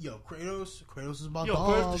little Kratos. Kratos is my yo, dog.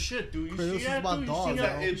 where's the shit, dude? You Kratos see is that, my dude? dog, You see bro.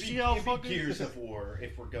 that? It'd See be, how it'd be fucking Gears of War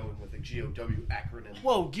if we're going with a GOW acronym.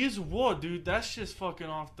 Whoa, Gears of War, dude, that's just fucking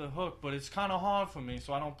off the hook, but it's kind of hard for me,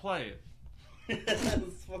 so I don't play it.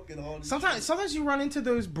 It's fucking hard. Sometimes you run into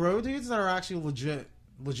those bro dudes that are actually legit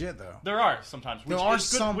though, There are sometimes, There are is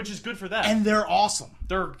good, some- which is good for them. and they're awesome.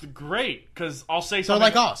 They're great because I'll say They're something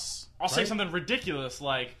like us. I'll say right? something ridiculous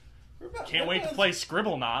like, We're "Can't wait to about- play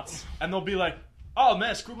Scribblenauts," and they'll be like, "Oh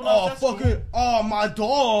man, Scribblenauts, Oh that's fuck cool." it! Oh my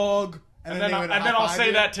dog! And then I'll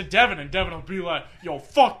say that to Devin, and Devin will be like, "Yo,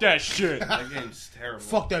 fuck that shit." That game's terrible.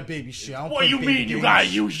 Fuck that baby shit. I don't What play do you baby mean? You games. gotta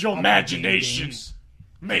use your I don't play baby imagination. games.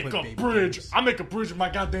 Make play a baby bridge. games. I make a bridge with my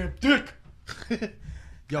goddamn dick.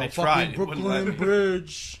 Yo, I fucking tried. It wouldn't let Brooklyn me.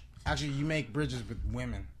 Bridge. Actually, you make bridges with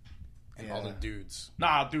women and Yeah. other dudes.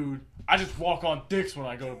 Nah, dude. I just walk on dicks when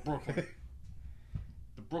I go to Brooklyn.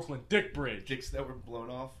 The Brooklyn Dick Bridge. Dicks that were blown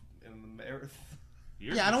off in the marathon.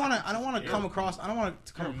 Yeah, I don't want to come across. I don't want it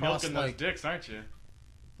to come You're across milking like those dicks, aren't you?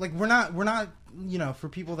 like we're not. For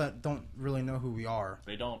people that don't really know who we are.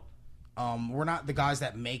 They don't. We're not the guys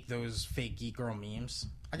that make those fake geek girl memes.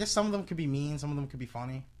 I guess some of them could be mean, some of them could be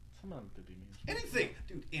funny. Some of them could be memes. Anything,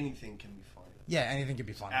 dude. Anything can be funny. Yeah, anything could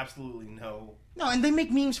be funny. Absolutely no. No, and they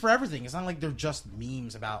make memes for everything. It's not like they're just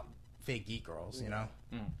memes about fake geek girls, you know.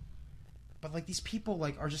 Mm. But like these people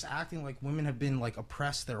like are just acting like women have been like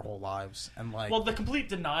oppressed their whole lives, and like Well, the complete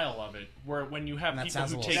denial of it, where when you have That people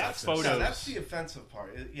sounds a who little take sexist. photos. Yeah, that's the offensive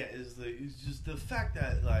part. Is just the fact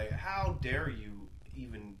that like, how dare you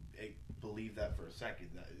even believe that for a second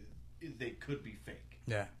that they could be fake?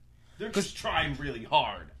 yeah, They're just trying really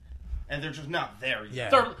hard, and they're just not there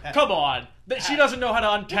yet. Yeah. Come on. She doesn't know how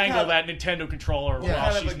to untangle kind that Nintendo controller Yeah.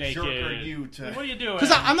 while What kind she's of a naked. jerk are you to? What are you doing?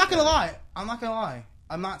 because I'm not gonna lie.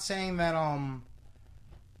 I'm not saying that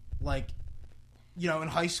like in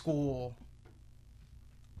high school,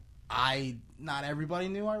 not everybody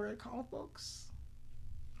knew I read comic books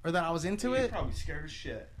or that I was into You're it. probably scared as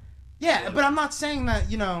shit. Yeah, but I'm not saying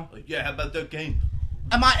that Like, yeah, how about that game?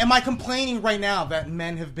 Am I complaining right now that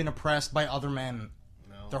men have been oppressed by other men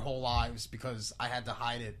No. their whole lives because I had to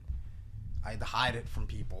hide it? I had to hide it from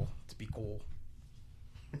people to be cool.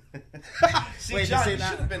 See, Wait, John, say you that-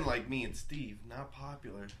 should have been like me and Steve, not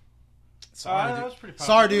popular. Sorry, that dude. was pretty popular.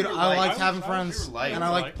 Sorry, dude. You were I like- liked I having was- friends, you were like- and I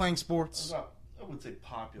like- liked playing sports. I would say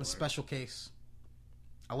popular. A special case.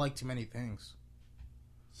 I like too many things.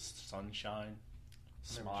 Sunshine.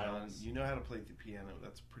 Remember, John, Smiles. you know how to play the piano.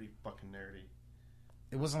 That's pretty fucking nerdy.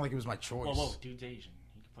 It wasn't like it was my choice. Whoa, dude's Asian.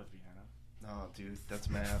 He can play the piano. No, dude, that's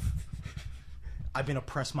math. I've been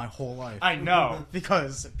oppressed my whole life. I know.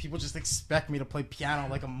 Because people just expect me to play piano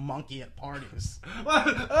like a monkey at parties.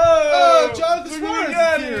 Oh, Jonathan look what Suarez we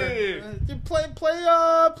got is here. here.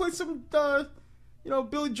 Play some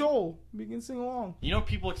Billy Joel. We can sing along. You know what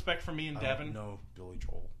people expect from me and Devin? No, Billy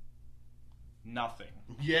Joel. Nothing.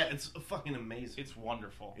 Yeah, it's fucking amazing. It's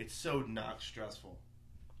wonderful. It's so not stressful.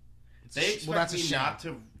 It's They expect that's a me shame. not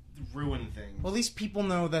to ruin things. Well, at least people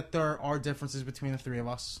know that there are differences between the three of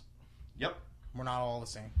us. Yep. We're not all the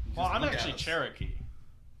same. Well, Just I'm look actually at us. Cherokee.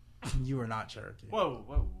 You are not Cherokee. Whoa,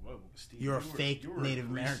 whoa, whoa. Steve, You're a you were- fake you were Native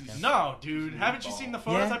greasy American. No, dude. Haven't you seen the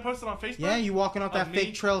photos Yeah. I posted on Facebook? Yeah, you walking up that Of me?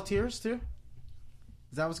 fake Trail of Tears too?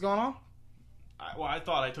 Is that what's going on? I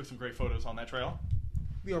thought I took some great photos on that trail.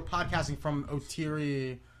 We are podcasting from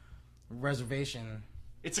Otiri Reservation.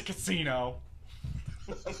 It's a casino.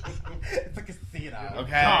 It's a casino.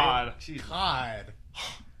 Okay. God. Jesus. God.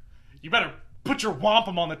 You better put your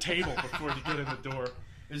wampum on the table before you get in the door.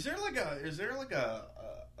 Is there like a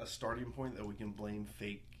starting point that we can blame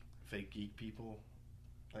fake geek people?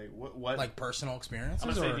 Like what? Like personal experiences? I'm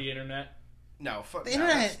gonna say or- the internet. No, fuck. The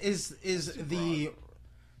internet is the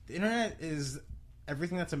internet is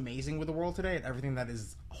everything that's amazing with the world today and everything that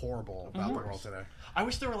is horrible about the world today. I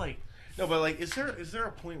wish there were like. No, but like, is there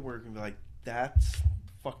a point where it can be like, that's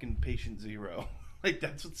fucking patient zero? Like,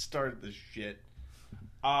 that's what started this shit.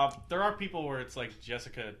 There are people where it's like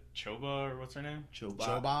Jessica Choba or what's her name?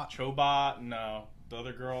 Chobot? No, the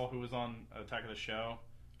other girl who was on Attack of the Show.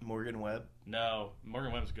 Morgan Webb. No,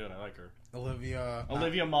 Morgan Webb's good. I like her.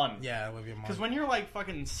 Olivia Munn. Yeah, Olivia Munn. Because when you're like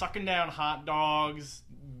fucking sucking down hot dogs,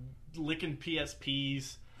 licking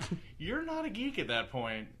PSPs, you're not a geek at that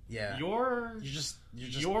point. Yeah. You're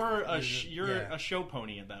a yeah. show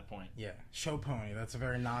pony at that point. Yeah, show pony. That's a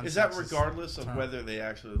very non. Is that regardless of whether they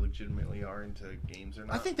actually legitimately are into games or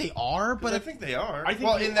not? I think they are, but I think they are. I think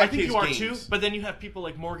well, in that case, you are games. too. But then you have people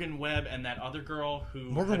like Morgan Webb and that other girl who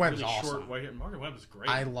Morgan had Webb's really awesome. short white hair. Morgan Webb is great.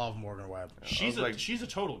 I love Morgan Webb. She's a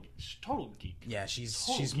total geek. Yeah, she's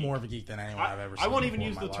geek. more of a geek than anyone I've ever seen. I won't even before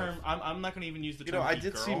use in the my term. life. I'm not going to even use the You term. know, I geek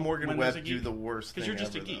did girl see Morgan when Webb there's a do geek, the worst thing because you're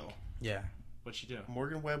just ever, a geek. though. Yeah. What'd she do?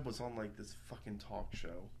 Morgan Webb was on like this fucking talk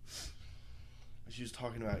show. She was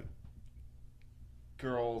talking about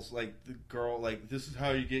girls, like the girl, like this is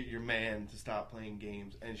how you get your man to stop playing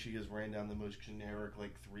games, and she just ran down the most generic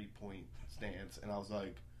like 3-point stance, and I was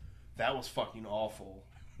like, that was fucking awful.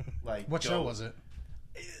 Like, What show was it?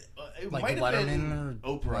 It Like might have Letterman been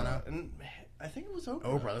or Oprah, Leno? and I think it was Oprah.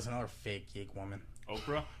 Oprah. That's another fake geek woman.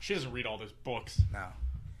 Oprah? She doesn't read all those books. No.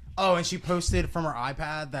 Oh, and she posted from her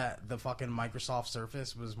iPad that the fucking Microsoft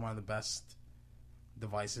Surface was one of the best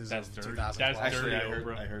devices That's of dirty. 2012. That's Actually, dirty, I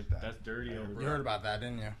Oprah. heard that. That's dirty, Oprah. You heard about that,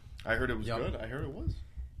 didn't you? I heard it was Yup. good. I heard it was.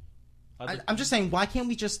 I'm just saying, why can't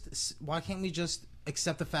we just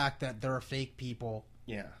accept the fact that there are fake people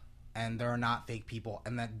Yeah. and there are not fake people,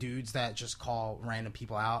 and that dudes that just call random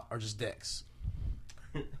people out are just dicks,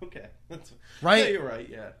 Okay. That's, right? Yeah, you're right.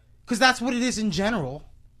 Yeah. Because that's what it is in general,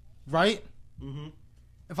 right? Mm-hmm.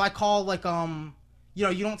 If I call like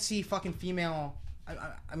you don't see fucking female.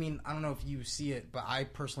 I mean, I don't know if you see it, but I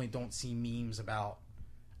personally don't see memes about,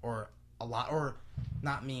 or a lot, or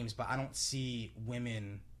not memes, but I don't see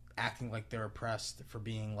women acting like they're oppressed for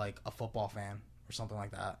being like a football fan or something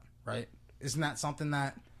like that, right? Isn't that something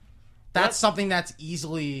that's something that's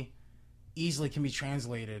easily can be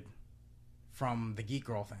translated from the geek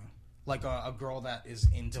girl thing, like a girl that is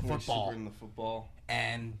into football, Super in the football.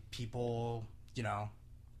 and people,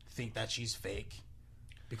 think that she's fake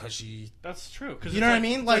because she. That's true. Cause You know what I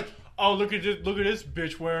mean? Like, oh, look at this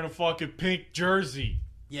bitch wearing a fucking pink jersey.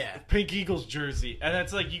 yeah. Pink Eagles jersey. And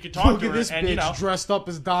that's like, you could talk Look to at her this and, bitch dressed up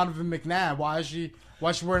as Donovan McNabb. Why is she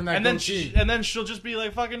wearing that and then goatee? and then she'll just be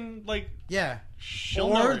like fucking like Yeah. she'll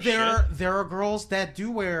know Or her shit. there are girls that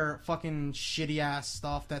do wear fucking shitty ass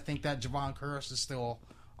stuff that think that Javon Curse is still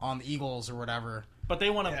on the Eagles or whatever. But they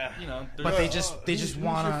want to, Yeah. But they just Who's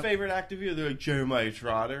want your to. favorite active hero? They're like Jeremiah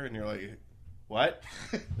Trotter, and you're like, what?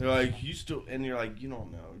 They're like, you still, and you're like, you don't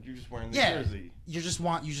know. You're just wearing the jersey. You just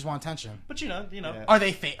want attention. But you know. Yeah. Are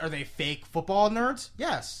they fake football nerds?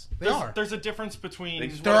 Yes, they are. There's a difference between They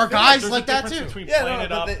just There wanna are fit in. guys there's like a that difference too. between Yeah, playing no, it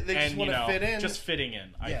but up they just and wanna fit in. just fitting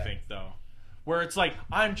in. I Yeah. think though, where it's like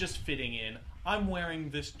I'm just fitting in. I'm wearing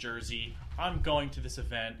this jersey. I'm going to this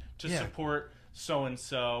event to Yeah. support so and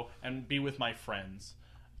so and be with my friends.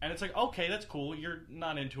 And it's like, okay, that's cool. You're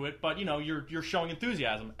not into it, but you're showing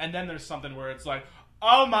enthusiasm. And then there's something where it's like,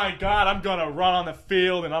 oh my god, I'm gonna run on the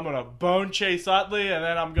field and I'm gonna bone Chase Utley, and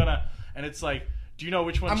then and it's like, do you know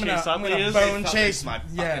which one Chase Utley is? bone He's Chase. my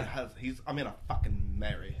fucking Yeah. husband. I'm gonna fucking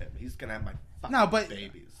marry him. He's gonna have my fucking No, but-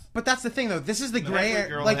 babies. But that's the thing, though. This is the gray every area.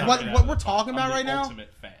 girl Like has what it. what we're talking about I'm the right now.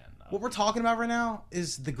 Ultimate fan. What we're talking about right now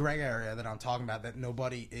is the gray area that I'm talking about that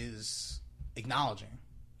nobody is acknowledging.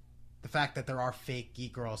 The fact that there are fake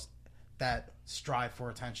geek girls that strive for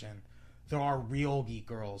attention. There are real geek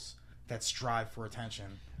girls that strive for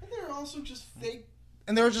attention. And there are also just fake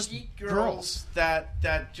And they're just geek girls. girls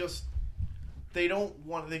that just they don't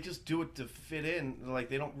want. They just do it to fit in. Like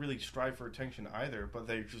they don't really strive for attention either. But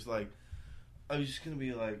they're just like, I'm just gonna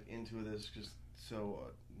be like into this just so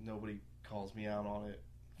nobody calls me out on it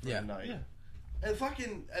for Yeah. the night. Yeah. And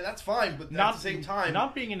that's fine. But Not at the same time,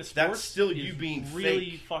 not being into sports. that's still you is being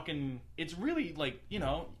really fake. fucking. It's really like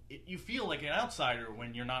you feel like an outsider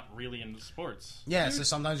when you're not really into sports. Yeah, so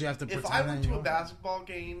sometimes you have to pretend If I went that to you a basketball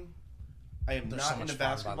game, I am There's not so in much a fun, by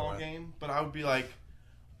the basketball way. game, but I would be like,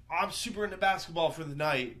 I'm super into basketball for the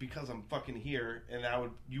night because I'm fucking here, and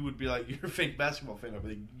you would be like, you're a fake basketball fan. I'd be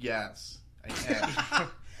like, yes, I am.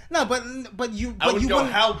 No, but you. But I would you go,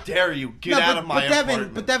 wouldn't- how dare you get out of my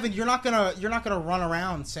apartment? But Devin, you're not gonna run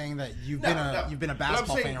around saying that you've been a But I'm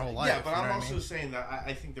basketball saying- fan your whole life. Yeah, but you know I'm what I also mean? saying that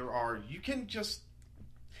I think there are. You can just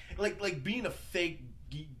like being a fake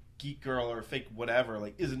geek girl or a fake whatever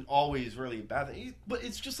like isn't always really a bad thing. But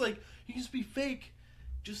it's just like you can just be fake,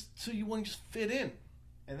 just so you want to just fit in,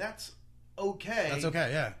 and that's okay. That's okay.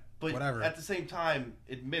 Yeah. But whatever. at the same time,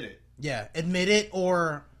 admit it. Yeah, admit it,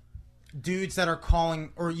 or dudes that are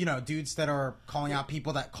calling out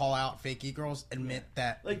people that call out fake e-girls, admit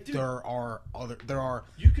that Like, dude, there are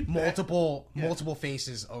You could multiple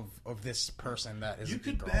faces of this person that is You a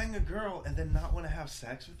could geek girl bang a girl and then not want to have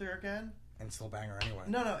sex with her again. and still bang her anyway.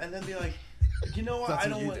 No, and then be like, you know what? That's I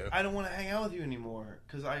what don't you want. do. I don't want to hang out with you anymore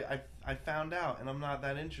because I found out and I'm not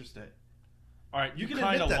that interested. All right, You can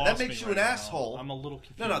kinda admit that. lost That makes me you an right now. asshole. I'm a little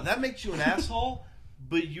confused. No, that makes you an asshole,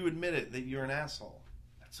 but you admit it that you're an asshole.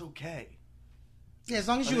 That's okay. Yeah, as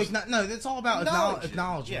long as you no, it's all about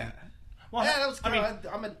acknowledging. Yeah. Well, Yeah, that was I mean,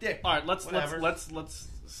 I'm a dick. all right, let's Whatever.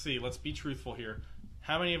 see. Let's be truthful here.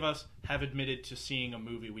 How many of us have admitted to seeing a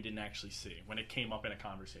movie we didn't actually see when it came up in a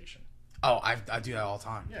conversation? Oh, I do that all the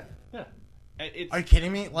time. Yeah. Yeah. It's, Are you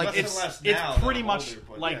kidding me? Like Less and it's less now it's pretty that I'm much older,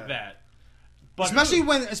 but like yeah. that. But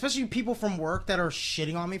especially people from work that are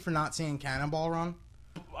shitting on me for not seeing Cannonball Run.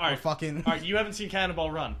 all right, fucking- all right, you haven't seen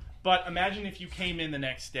Cannonball Run, but imagine if you came in the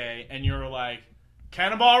next day and you're like,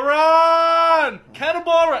 Cannonball Run,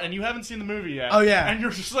 and you haven't seen the movie yet. Oh, yeah. and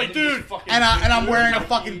you're just like, dude, And I'm wearing a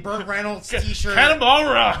fucking Burt Reynolds t-shirt Cannonball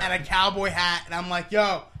Run. and a cowboy hat, and I'm like,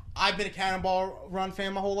 yo, I've been a Cannonball Run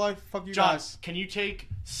fan my whole life. Fuck you John, guys. can you take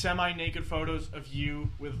semi-naked photos of you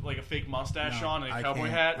with like a fake mustache No, on and a I cowboy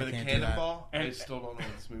can't. hat? With a can't do that. cannonball. I And- still don't know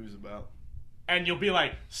what this movie's about. And you'll be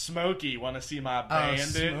like, Smokey, want to see my bandit?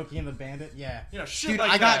 Smokey and the Bandit, yeah. You know, shit Dude,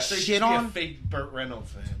 like I got that. So you shit should be on. a fake Burt Reynolds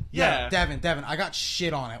fan. Yeah. Devin, I got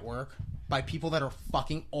shit on at work by people that are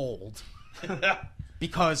fucking old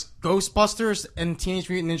because Ghostbusters and Teenage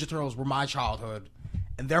Mutant Ninja Turtles were my childhood,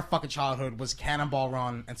 and their fucking childhood was Cannonball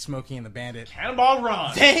Run and Smokey and the Bandit. Cannonball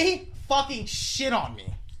Run. They fucking shit on me.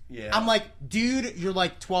 Yeah. I'm like, dude, you're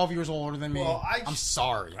like 12 years older than me. Well, I'm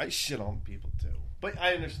sorry. I shit on people too, but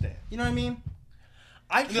I understand. You know what I mean?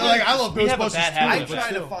 I They're like, I love We have a Ghostbusters bad too. habit I of but try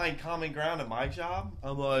to still. find common ground at my job.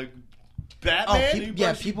 I'm like, Batman?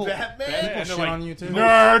 People Batman? shit they're like, on you too.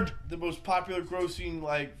 Nerd. The most popular grossing,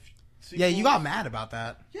 like, Yeah, you sequel. got mad about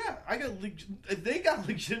that Yeah, they got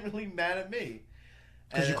legitimately mad at me.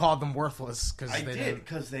 because you And called them worthless. Because I they did, didn't.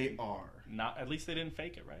 because they are. Not, at least they didn't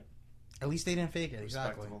fake it, right? At least they didn't fake it.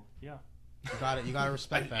 Exactly. Respectable. Yeah. You got it. You got to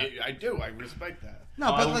respect that. I do. I respect that.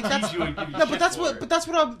 No, I but will like tease that's you and give you no, but shit that's for what. it. But that's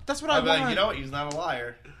what I I'm like, want. you know what? He's not a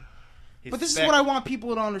liar. But this is what I want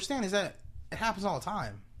people to understand: is that it happens all the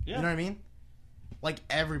time. Yeah. You know what I mean? Like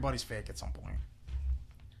everybody's fake at some point.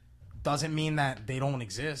 Doesn't mean that they don't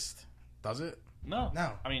exist, does it? No.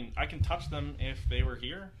 No. I mean, I can touch them if they were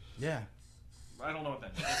here. Yeah. I don't know what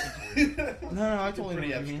that means. That seems weird. No, I totally Pretty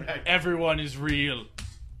know what you mean. abstract. Everyone is real.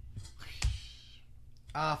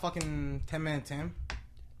 Fucking 10-Minute Tim.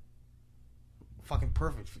 Fucking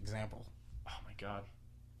perfect example. Oh my god.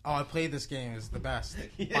 Oh, I played this game. It's the best.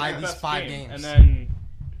 Yeah, Buy these Best 5 game. games. And then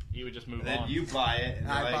you would just move And then on. you buy it,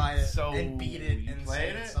 and I you're like, buy it so and beat it you and played say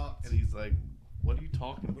it it? sucks. And he's like, what are you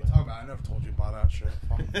talking What are you about? talking about? I never told you about that shit.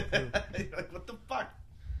 Fuck. You're like, what the fuck?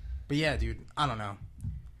 But yeah, dude, I don't know.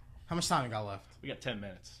 How much time we got left? We got 10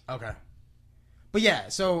 minutes. Okay. But yeah,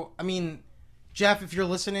 so, I mean, Jeff, if you're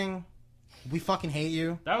listening, we fucking hate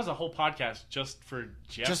you. That was a whole podcast just for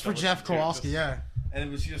Jeff. Just to for Jeff listen to. Kowalski, Just- yeah. And it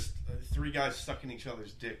was just 3 guys stuck in each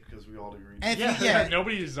other's dick because we all agreed. And if Yeah, you, yeah,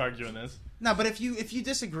 nobody is arguing this. no, but if you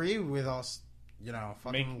disagree with us, you know,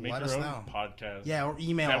 fucking Make let your us own know. podcast. Yeah, or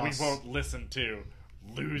email that us. we won't listen to.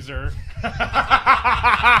 Loser.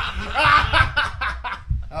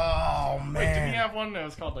 Oh man. Wait, did he have one that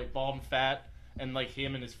was called like Bald and Fat, and like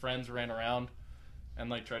him and his friends ran around and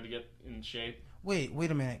like tried to get in shape? Wait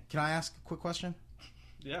a minute. Can I ask a quick question?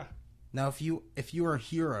 Yeah. Now, if you were a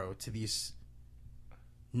hero to these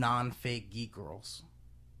non-fake geek girls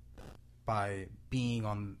by being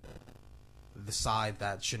on the side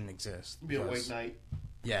that shouldn't exist, Be a white because- knight.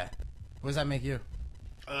 Yeah. What does that make you?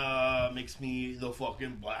 Makes me the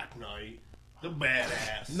fucking Black Knight. The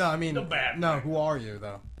badass. No, I mean, The bad no. guy. Who are you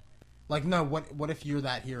though? Like, no. What if you're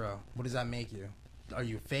that hero? What does that make you? Are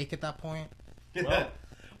you fake at that point?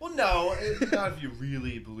 Well, no, not if you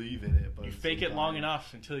really believe in it. But You at the fake same it long time-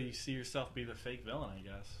 enough until you see yourself be the fake villain, I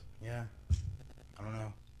guess. Yeah. I don't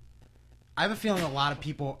know. I have a feeling a lot of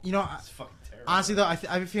people, you know, It's fucking terrible. honestly though, I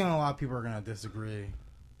have a feeling a lot of people are gonna disagree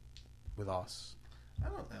with us. I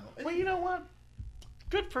don't know. Well, you know what?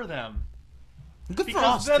 Good for them. Good Because for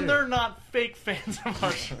us then too. they're not fake fans of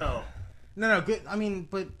our show. No, good. I mean,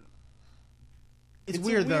 but it's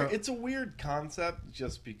weird though. It's a weird concept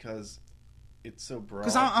just because it's so broad.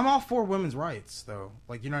 Because I'm all for women's rights, though.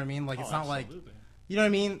 Like, you know what I mean? Like, it's not like, you know what I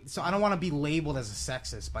mean? So I don't want to be labeled as a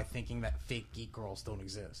sexist by thinking that fake geek girls don't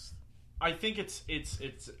exist. I think it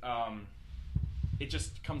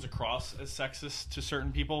just comes across as sexist to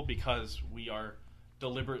certain people because we are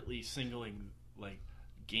deliberately singling like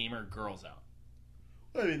gamer girls out.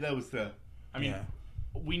 I mean, that was the. I mean, Yeah.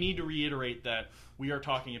 we need to reiterate that we are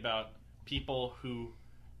talking about people who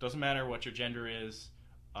doesn't matter what your gender is,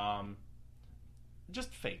 just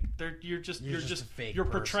fake. You're just a fake you're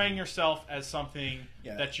portraying person. yourself as something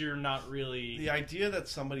Yeah. that you're not really. The idea that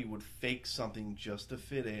somebody would fake something just to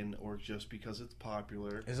fit in or just because it's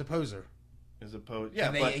popular Is a poser. as opposed, yeah,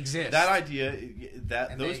 And they but exist. that idea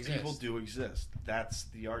that And those they people exist. do exist. That's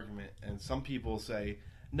the argument, and some people say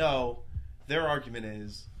no. Their argument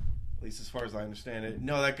is, at least as far as I understand it,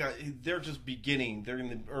 no, that guy. They're just beginning. They're in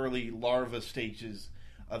the early larva stages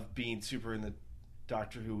of being super in the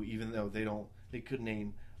Doctor Who, even though they couldn't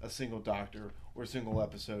name a single Doctor or a single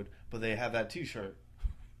episode, but they have that T-shirt.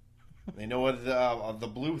 They know what the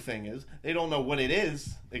blue thing is. They don't know what it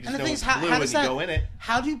is. They just And the know thing it's is, blue how and does you that, go in it.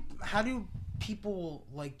 How do people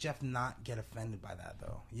like Jeff not get offended by that,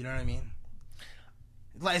 though? You know what I mean?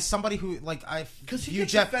 Like, as somebody who, like, Because he view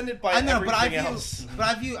gets Jeff offended by I know, but everything else.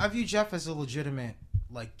 I view Jeff as a legitimate,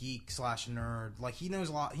 like, geek / nerd. Like, he knows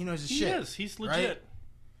a lot. He knows his shit. is. He's legit. Right?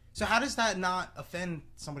 So how does that not offend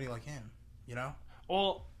somebody like him? You know?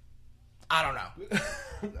 Well, I don't know.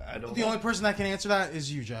 I don't The know. only person that can answer that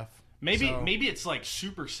is you, Jeff. maybe So- it's like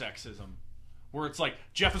super sexism, where it's like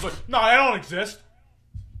Jeff is like, no, I don't exist,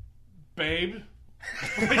 babe.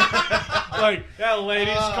 like, yeah,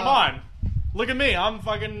 ladies, come on, look at me. I'm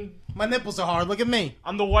fucking. My nipples are hard. Look at me.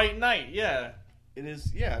 I'm the White Knight. Yeah. It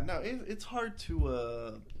is, yeah, no, it's hard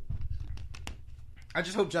to, I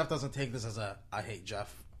just hope Jeff doesn't take this as a I hate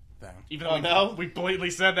Jeff thing. Even Oh, though no? we blatantly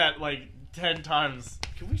said that like 10 times.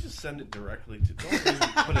 can we just send it directly to, don't even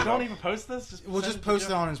put it Don't up. even post this. We'll send just to post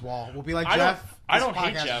Jeff. it on his wall. We'll be like, I Jeff, I this don't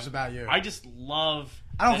hate podcast Jeff. is about you. I just love.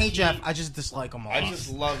 I don't that hate Jeff. I just dislike him a lot. I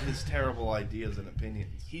just love his terrible ideas and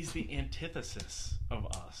opinions. He's the antithesis of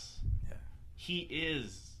us. Yeah. He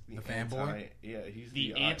is The fanboy? Yeah, he's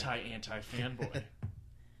the the anti-fanboy.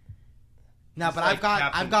 No, It's but like Captain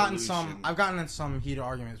I've gotten Pollution. in some heated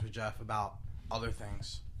arguments with Jeff about other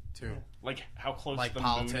things too, like how close like the moon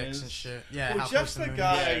politics is. and shit. Yeah, Well, how Jeff's close the the moon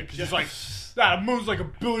guy. is. Yeah, 'cause he's like, that moon's like a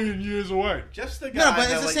billion years away. Just the guy. No, but it's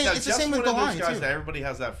that, the like, same- that- it's the just same with one of those Galani, guys too. that everybody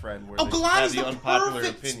has that friend where Oh, they Galani's have the the unpopular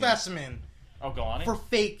perfect opinion. specimen Oh, Galani? for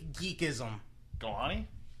fake geekism. Galani?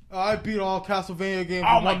 I beat all Castlevania games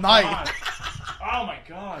Oh in my one god. night, Oh my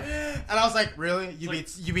god. and I was like, "Really?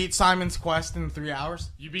 You beat Simon's Quest in 3 hours?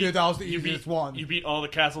 Dude, that was the easiest one." You beat all the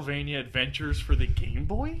Castlevania adventures for the Game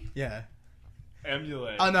Boy? Yeah.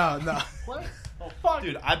 Emulate. Oh no. What? Oh fuck.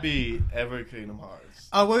 Dude, I beat every Kingdom Hearts.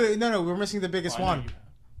 Oh wait, no, we're missing the biggest I know one. you-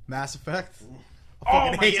 Mass Effect. Oh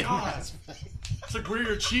Fucking my hate god. Mass Effect. It's like, where are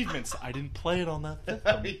your achievements? I didn't play it on that fifth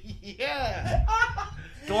one. Yeah.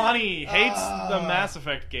 Galani hates the Mass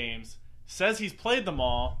Effect games, says he's played them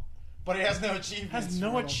all, But it has no achievements. has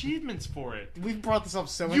no for them. achievements for it. We've brought this up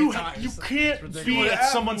so many You times. can't It's be ridiculous.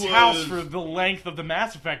 at someone's was- house for the length of the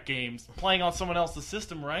Mass Effect games, playing on someone else's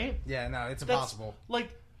system, right? Yeah, no, it's That's impossible. like,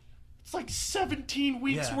 it's like 17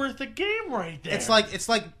 weeks Yeah. worth of game right there.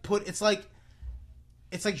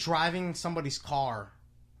 It's like driving somebody's car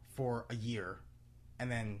for a year,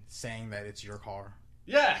 and then saying that it's your car.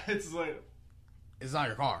 yeah, it's like, It's not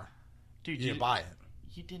your car. dude, You didn't buy it.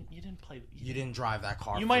 You didn't play. You didn't drive that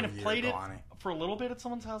car. You for might a have year, played it Galani. for a little bit at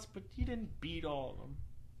someone's house, but you didn't beat all of them.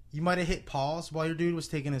 You might have hit pause while your dude was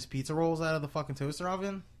taking his pizza rolls out of the fucking toaster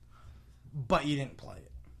oven, but you didn't play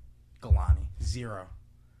it. Galani, 0.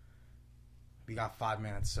 We got 5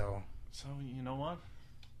 minutes, so So you know what?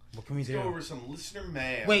 what can we Let's go do? over some listener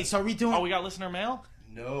mail. Wait, so are we doing? Oh, we got listener mail.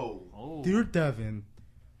 No. Oh, Dear Devin,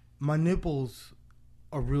 my nipples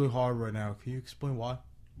are really hard right now. Can you explain why?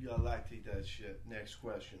 You gotta lactate that shit. Next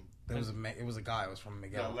question. It was a guy. It was from You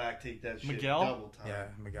Miguel. gotta lactate that shit Miguel? double time. Yeah,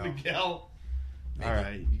 Miguel. Miguel. Maybe.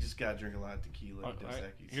 Alright, you just gotta drink a lot of tequila and Dos alright,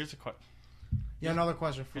 Equis. here's a question. Yeah, another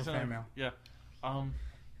question for fan mail. Yeah.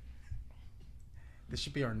 This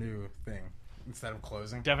should be our new thing instead of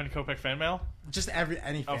closing. Devin Kopeck fan mail. Just any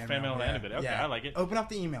fan mail. Fan mail and yeah. end of it. Okay, Yeah. I like it. Open up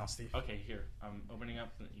the email, Steve. Okay, here. I'm opening up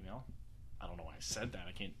the email. I don't know why I said that.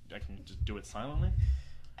 I can just do it silently.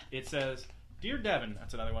 It says, "Dear Devin,"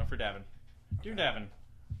 that's another one for Devin. "Dear Devin,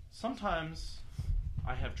 sometimes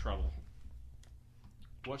I have trouble.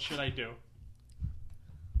 What should I do?"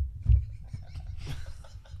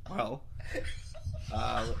 Well,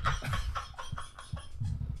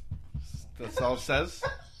 that's all it says.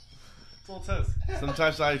 That's all it says.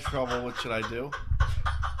 Sometimes I have trouble. What should I do?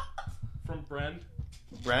 From Brent.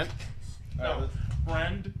 Brent? No,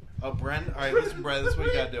 Brend. Oh, Brent? Alright, listen, Brent, this is what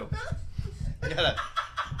you gotta do. You gotta...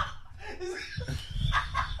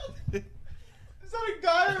 Is that a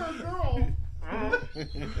guy or a girl?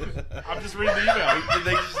 I'm just reading the email. Did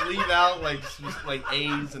they just leave out like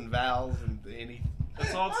A's and vowels and any?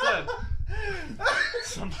 That's all it said.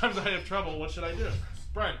 Sometimes I have trouble. What should I do?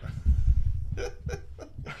 Brent.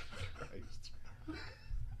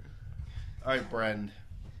 Alright, Brent.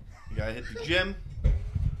 You gotta hit the gym.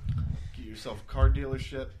 Get yourself a car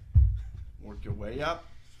dealership. Work your way up.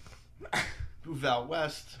 Move out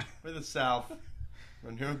west or the south.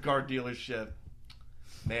 Run your own car dealership.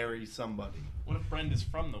 Marry somebody. What if Brent is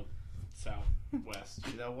from the southwest?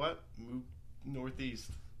 You know what? Move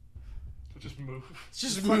northeast. Just move.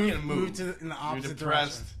 Just Fucking move to in the You're opposite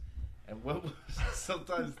depressed. direction. And what was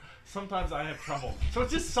Sometimes I have trouble. So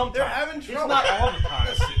it's just sometimes. They're having trouble. It's not all the time.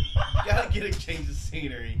 You gotta get a change of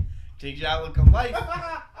scenery. Change your outlook on life.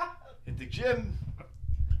 Hit the gym.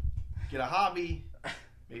 Get a hobby.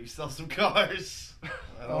 Maybe sell some cars.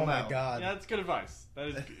 I don't Oh my know. god. Yeah, that's good advice. That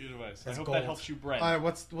is good advice. I That's hope gold. that helps you, Brent. All right,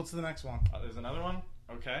 what's the next one? There's another one.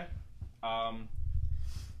 Okay.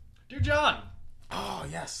 Dear John. Oh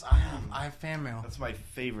yes, I have fan mail, That's my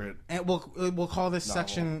favorite. and we'll call this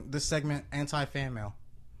Novel. this segment anti-fan mail.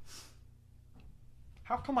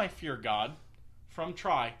 How come I fear God? From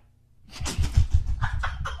Try.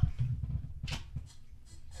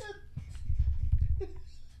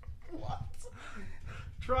 What?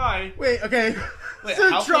 Try. Wait, okay. Wait, So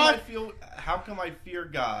how try- come I fear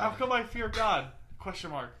God? How come I fear God?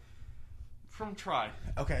 Question mark. From Try.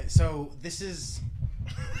 Okay, so this is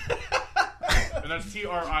And that's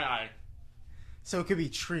Trii. so it could be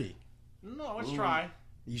tree. No, it's Ooh. Try.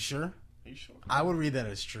 You sure? Are you sure? I would read that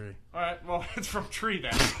as tree. Alright, well, it's from Tree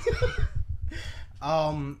then.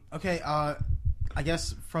 Okay. I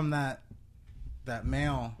guess from that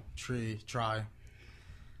male tree try.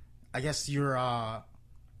 I guess you're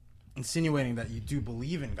insinuating that you do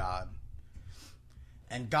believe in God,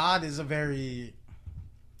 and God is a very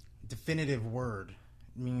definitive word.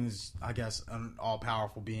 It means, I guess, an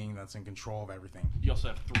all-powerful being that's in control of everything. You also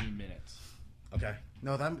have 3 minutes. Okay.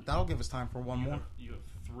 No, that'll give us time for one more. You have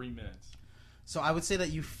 3 minutes. So I would say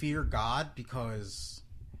that you fear God because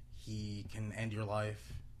he can end your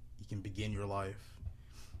life, he can begin your life,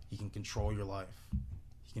 he can control your life,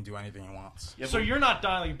 he can do anything he wants. Yeah, So but- you're not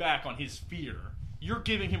dialing back on his fear. You're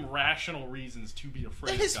giving him rational reasons to be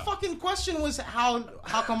afraid His of God. fucking question was how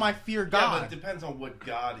come I fear Yeah, God? but it depends on what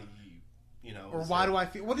God you know. Or is why it- do I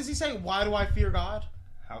fear? What does he say? Why do I fear God?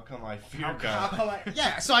 How come I fear How How God? come I?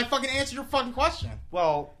 Yeah. So I fucking answered your fucking question.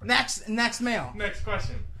 Well, Next mail. Next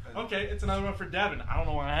question. Okay, it's another one for Devin. I don't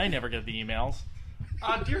know why I never get the emails.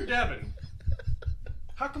 Dear Devin,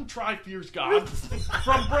 how come Try fears God?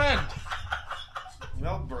 From Brent.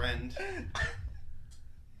 Brent,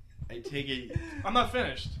 I take it. I'm not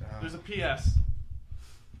finished. There's a PS.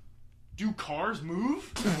 Do cars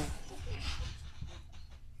move?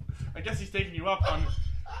 I guess he's taking you up on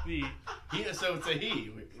the So it's a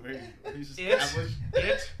he. He's it. established.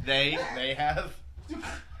 It. They have.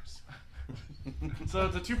 So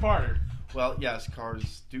it's a two-parter. Well, yes,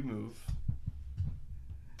 cars do move.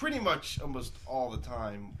 Pretty much almost all the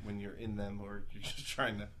time when you're in them or you're just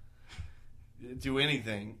trying to do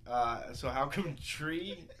anything. So how come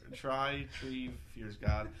Tree fears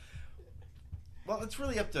God? Well, it's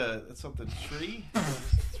really up to Tree.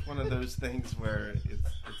 It's one of those things where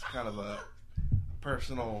it's kind of a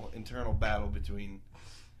personal internal battle between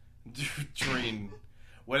Tree and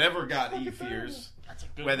whatever god he fears. That's a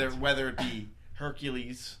good Whether it be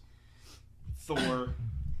Hercules, Thor,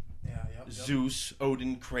 Yeah. Yep. Zeus,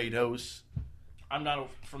 Odin, Kratos. I'm not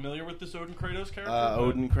familiar with this Odin Kratos character.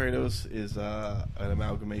 Odin Kratos is an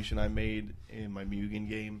amalgamation I made in my Mugen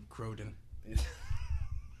game. Croden.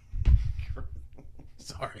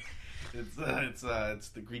 Sorry. It's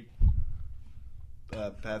the Greek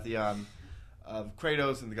pantheon of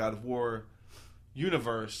Kratos and the God of War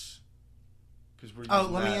universe. Because we're Oh,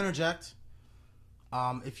 using let me that. interject.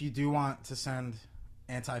 If you do want to send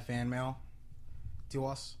anti-fan mail to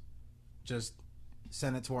us, just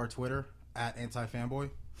send it to our Twitter at ANTiFanboy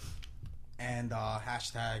and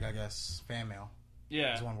hashtag, I guess, fan mail.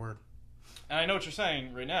 yeah. It's one word. And I know what you're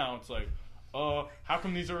saying right now. It's like, how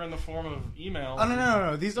come these are in the form of email? Oh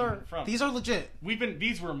no. These are legit.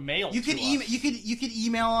 These were mailed. You can to us. you could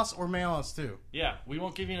email us or mail us too. Yeah, we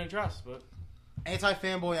won't give you an address, but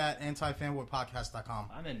ANTiFanboy at ANTiFanboyPodcast.com.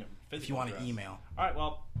 I'm in If you want to email. All right,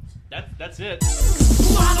 well, that's it.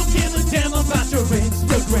 I don't give a damn about your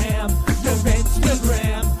Instagram. Your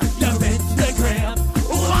Instagram. Your Instagram.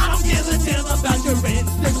 Oh, I don't give a damn about your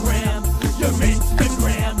Instagram.